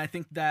enough. And I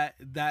think that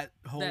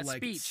whole That like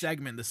speech.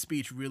 segment, the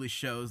speech, really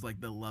shows like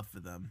the love for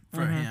them,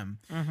 for him.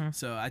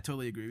 So I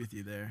totally agree with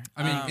you there.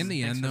 I mean, in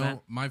the thanks end, for though,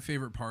 that. my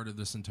favorite part of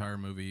this entire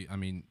movie, I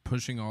mean,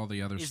 pushing all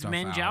the other Is stuff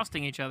men out,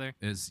 jousting each other.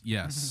 is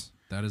yes,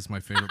 that is my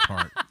favorite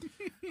part.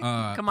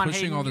 Come on,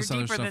 pushing Hayden, all this you're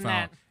other deeper stuff than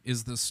out that.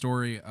 is the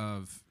story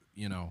of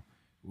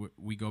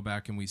we go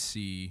back and we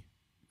see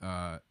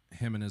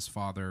him and his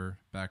father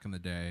back in the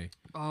day.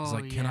 Oh, He's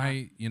like, can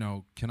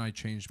I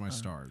change my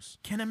stars?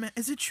 Can a man?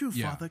 Is it true,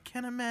 Yeah. Father?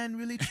 Can a man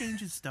really change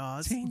his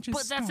stars?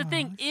 But that's the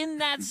thing. In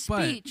that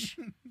speech,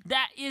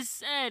 that is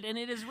said and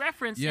it is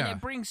referenced, and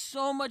it brings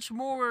so much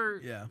more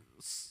Yeah.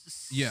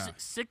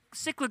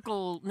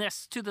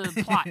 cyclicalness to the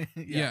plot.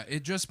 Yeah,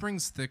 it just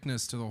brings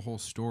thickness to the whole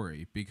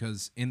story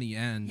because in the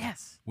end,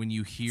 Yes. when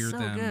you hear So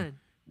them, good.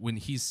 when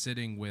he's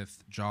sitting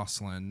with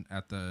Jocelyn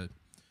at the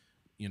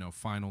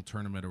final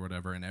tournament or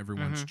whatever, and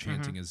everyone's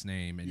chanting his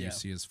name, and you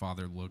see his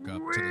father look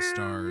up to the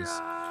stars.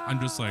 I'm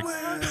just like,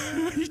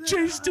 he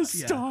changed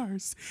his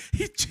stars.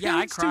 He changed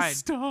I cried. his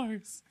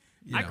stars.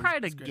 I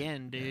cried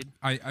again, dude.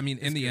 I mean,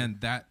 in the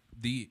end,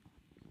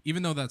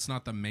 even though that's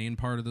not the main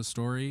part of the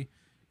story,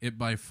 it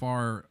by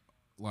far,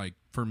 like,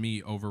 for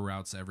me,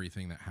 overroutes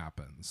everything that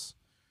happens.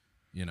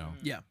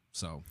 Yeah.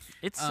 So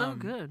It's so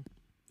good.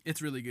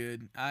 It's really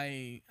good.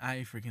 I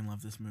freaking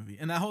love this movie,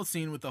 and that whole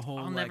scene with the whole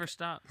I'll never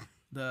stop.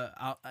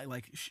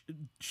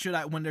 should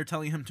I when they're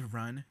telling him to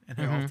run and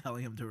they're all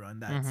telling him to run.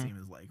 That scene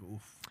is like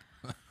oof.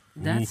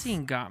 That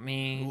scene got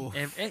me. Oof.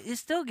 It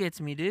still gets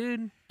me,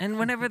 dude. And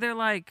whenever they're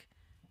like,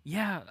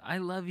 "Yeah, I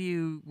love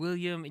you,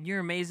 William, and you're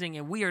amazing,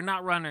 and we are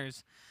not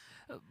runners,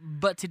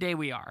 but today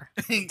we are."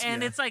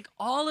 And it's like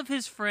all of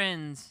his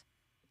friends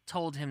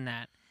told him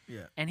that,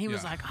 and he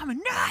was like, "I'm a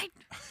knight."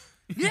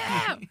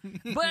 Yeah,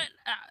 but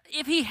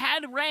if he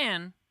had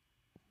ran,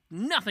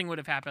 nothing would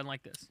have happened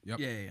like this. Yep.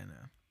 Yeah, no.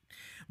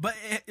 But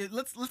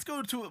let's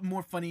go to a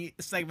more funny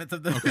segment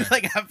of the Okay.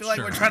 like. I feel like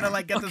Sure. we're trying to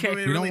like get this Okay.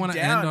 movie We really don't want to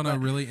down, end on a but-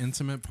 really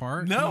intimate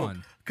part. Come No,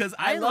 on. because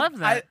I love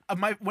that.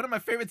 One of my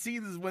favorite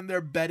scenes is when they're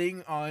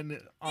betting on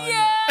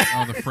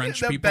Oh, the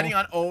French they're people. betting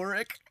on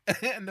Ulrich,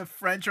 and the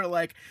French are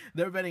like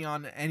they're betting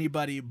on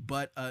anybody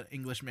but an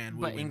Englishman.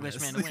 Will But win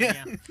Englishman this.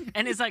 win, yeah.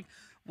 And it's like,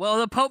 well,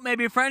 the Pope may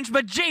be French,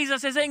 but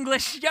Jesus is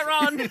English. You're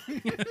on.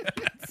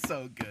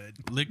 So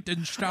good.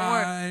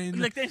 Liechtenstein.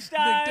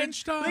 Liechtenstein.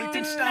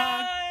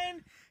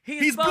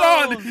 He's bold.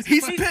 blonde.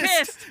 He's pissed.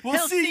 pissed. We'll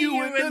He'll see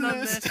you in the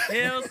list.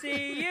 He'll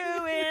see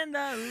you in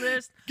the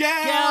list.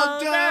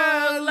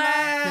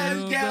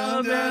 Gelderland,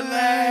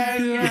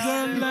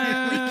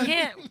 Gelderland. We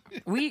can't.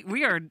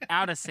 We are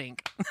out of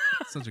sync.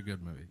 Such a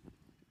good movie.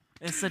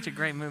 It's such a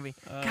great movie.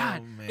 Oh,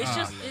 God, man. it's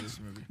just I love this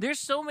movie. there's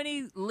so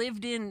many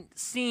lived-in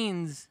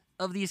scenes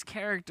of these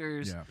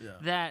characters Yeah.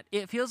 that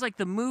it feels like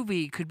the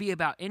movie could be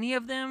about any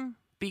of them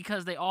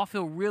because they all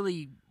feel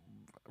really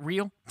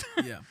real,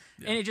 Yeah.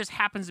 and it just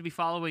happens to be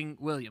following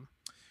William.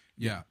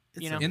 Yeah.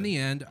 You know? In the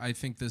end, I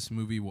think this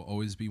movie will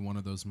always be one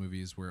of those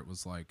movies where it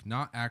was like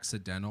not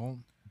accidental,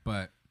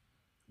 but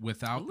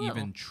without little.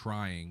 even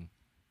trying,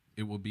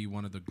 it will be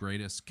one of the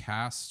greatest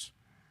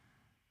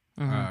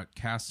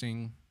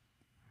casting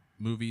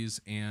movies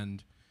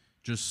and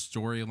just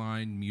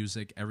storyline,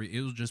 music,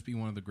 it will just be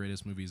one of the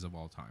greatest movies of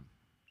all time.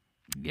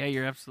 Yeah,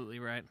 you're absolutely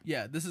right.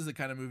 Yeah, this is the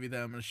kind of movie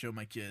that I'm going to show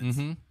my kids.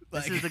 Mhm.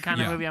 This Like- is the kind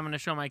of Yeah. movie I'm going to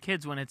show my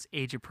kids when it's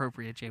age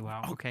appropriate,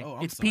 JWoww. Okay, oh,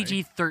 I'm it's sorry.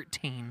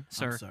 PG-13,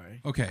 sir. I'm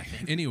sorry. Okay.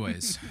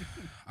 Anyways,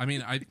 I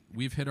mean,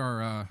 we've hit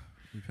our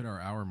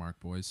hour mark,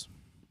 boys.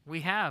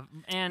 We have,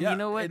 and Yeah, you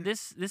know what? and-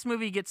 This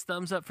movie gets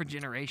thumbs up for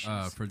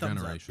generations. For Thumbs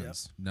up,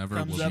 generations, never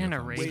Thumbs will up. be a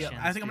Generations. Wait,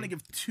 I think I'm going to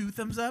give 2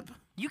 thumbs up.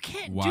 You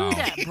can't Wow. do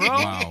that, bro.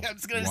 Wow. I'm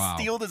just going to Wow.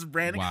 steal this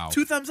branding. Wow.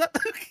 2 thumbs up.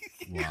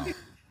 Wow.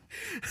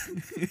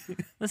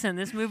 Listen,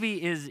 this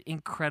movie is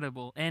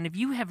incredible, and if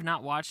you have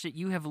not watched it,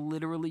 you have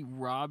literally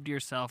robbed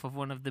yourself of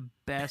one of the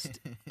best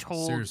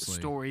told Seriously,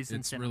 stories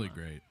in it's cinema. really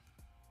great.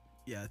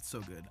 Yeah, it's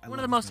so good. I One love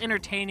of the this most movie a lot.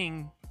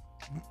 entertaining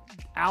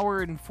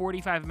hour and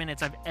 45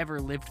 minutes I've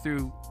ever lived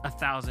through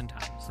 1,000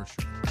 times. For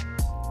sure.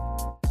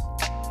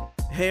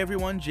 Hey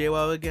everyone,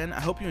 JWoww again. I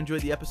hope you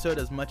enjoyed the episode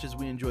as much as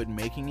we enjoyed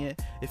making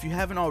it. If you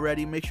haven't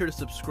already, make sure to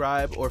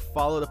subscribe or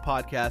follow the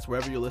podcast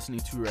wherever you're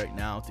listening to right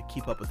now to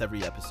keep up with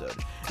every episode.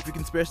 If you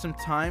can spare some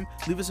time,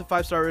 leave us a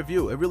 5-star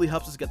review. It really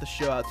helps us get the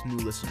show out to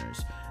new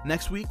listeners.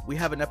 Next week, we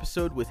have an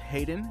episode with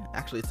Hayden.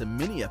 Actually, it's a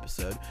mini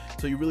episode,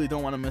 so you really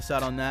don't want to miss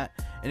out on that.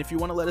 And if you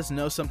want to let us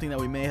know something that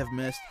we may have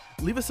missed,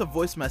 leave us a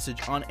voice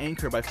message on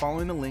Anchor by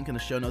following the link in the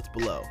show notes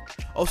below.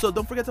 Also,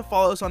 don't forget to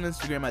follow us on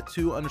Instagram at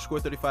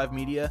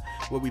 2_35media,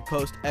 where we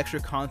post extra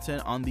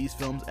content on these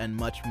films and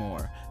much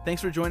more.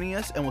 Thanks for joining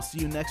us, and we'll see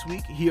you next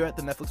week here at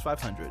the Netflix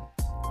 500.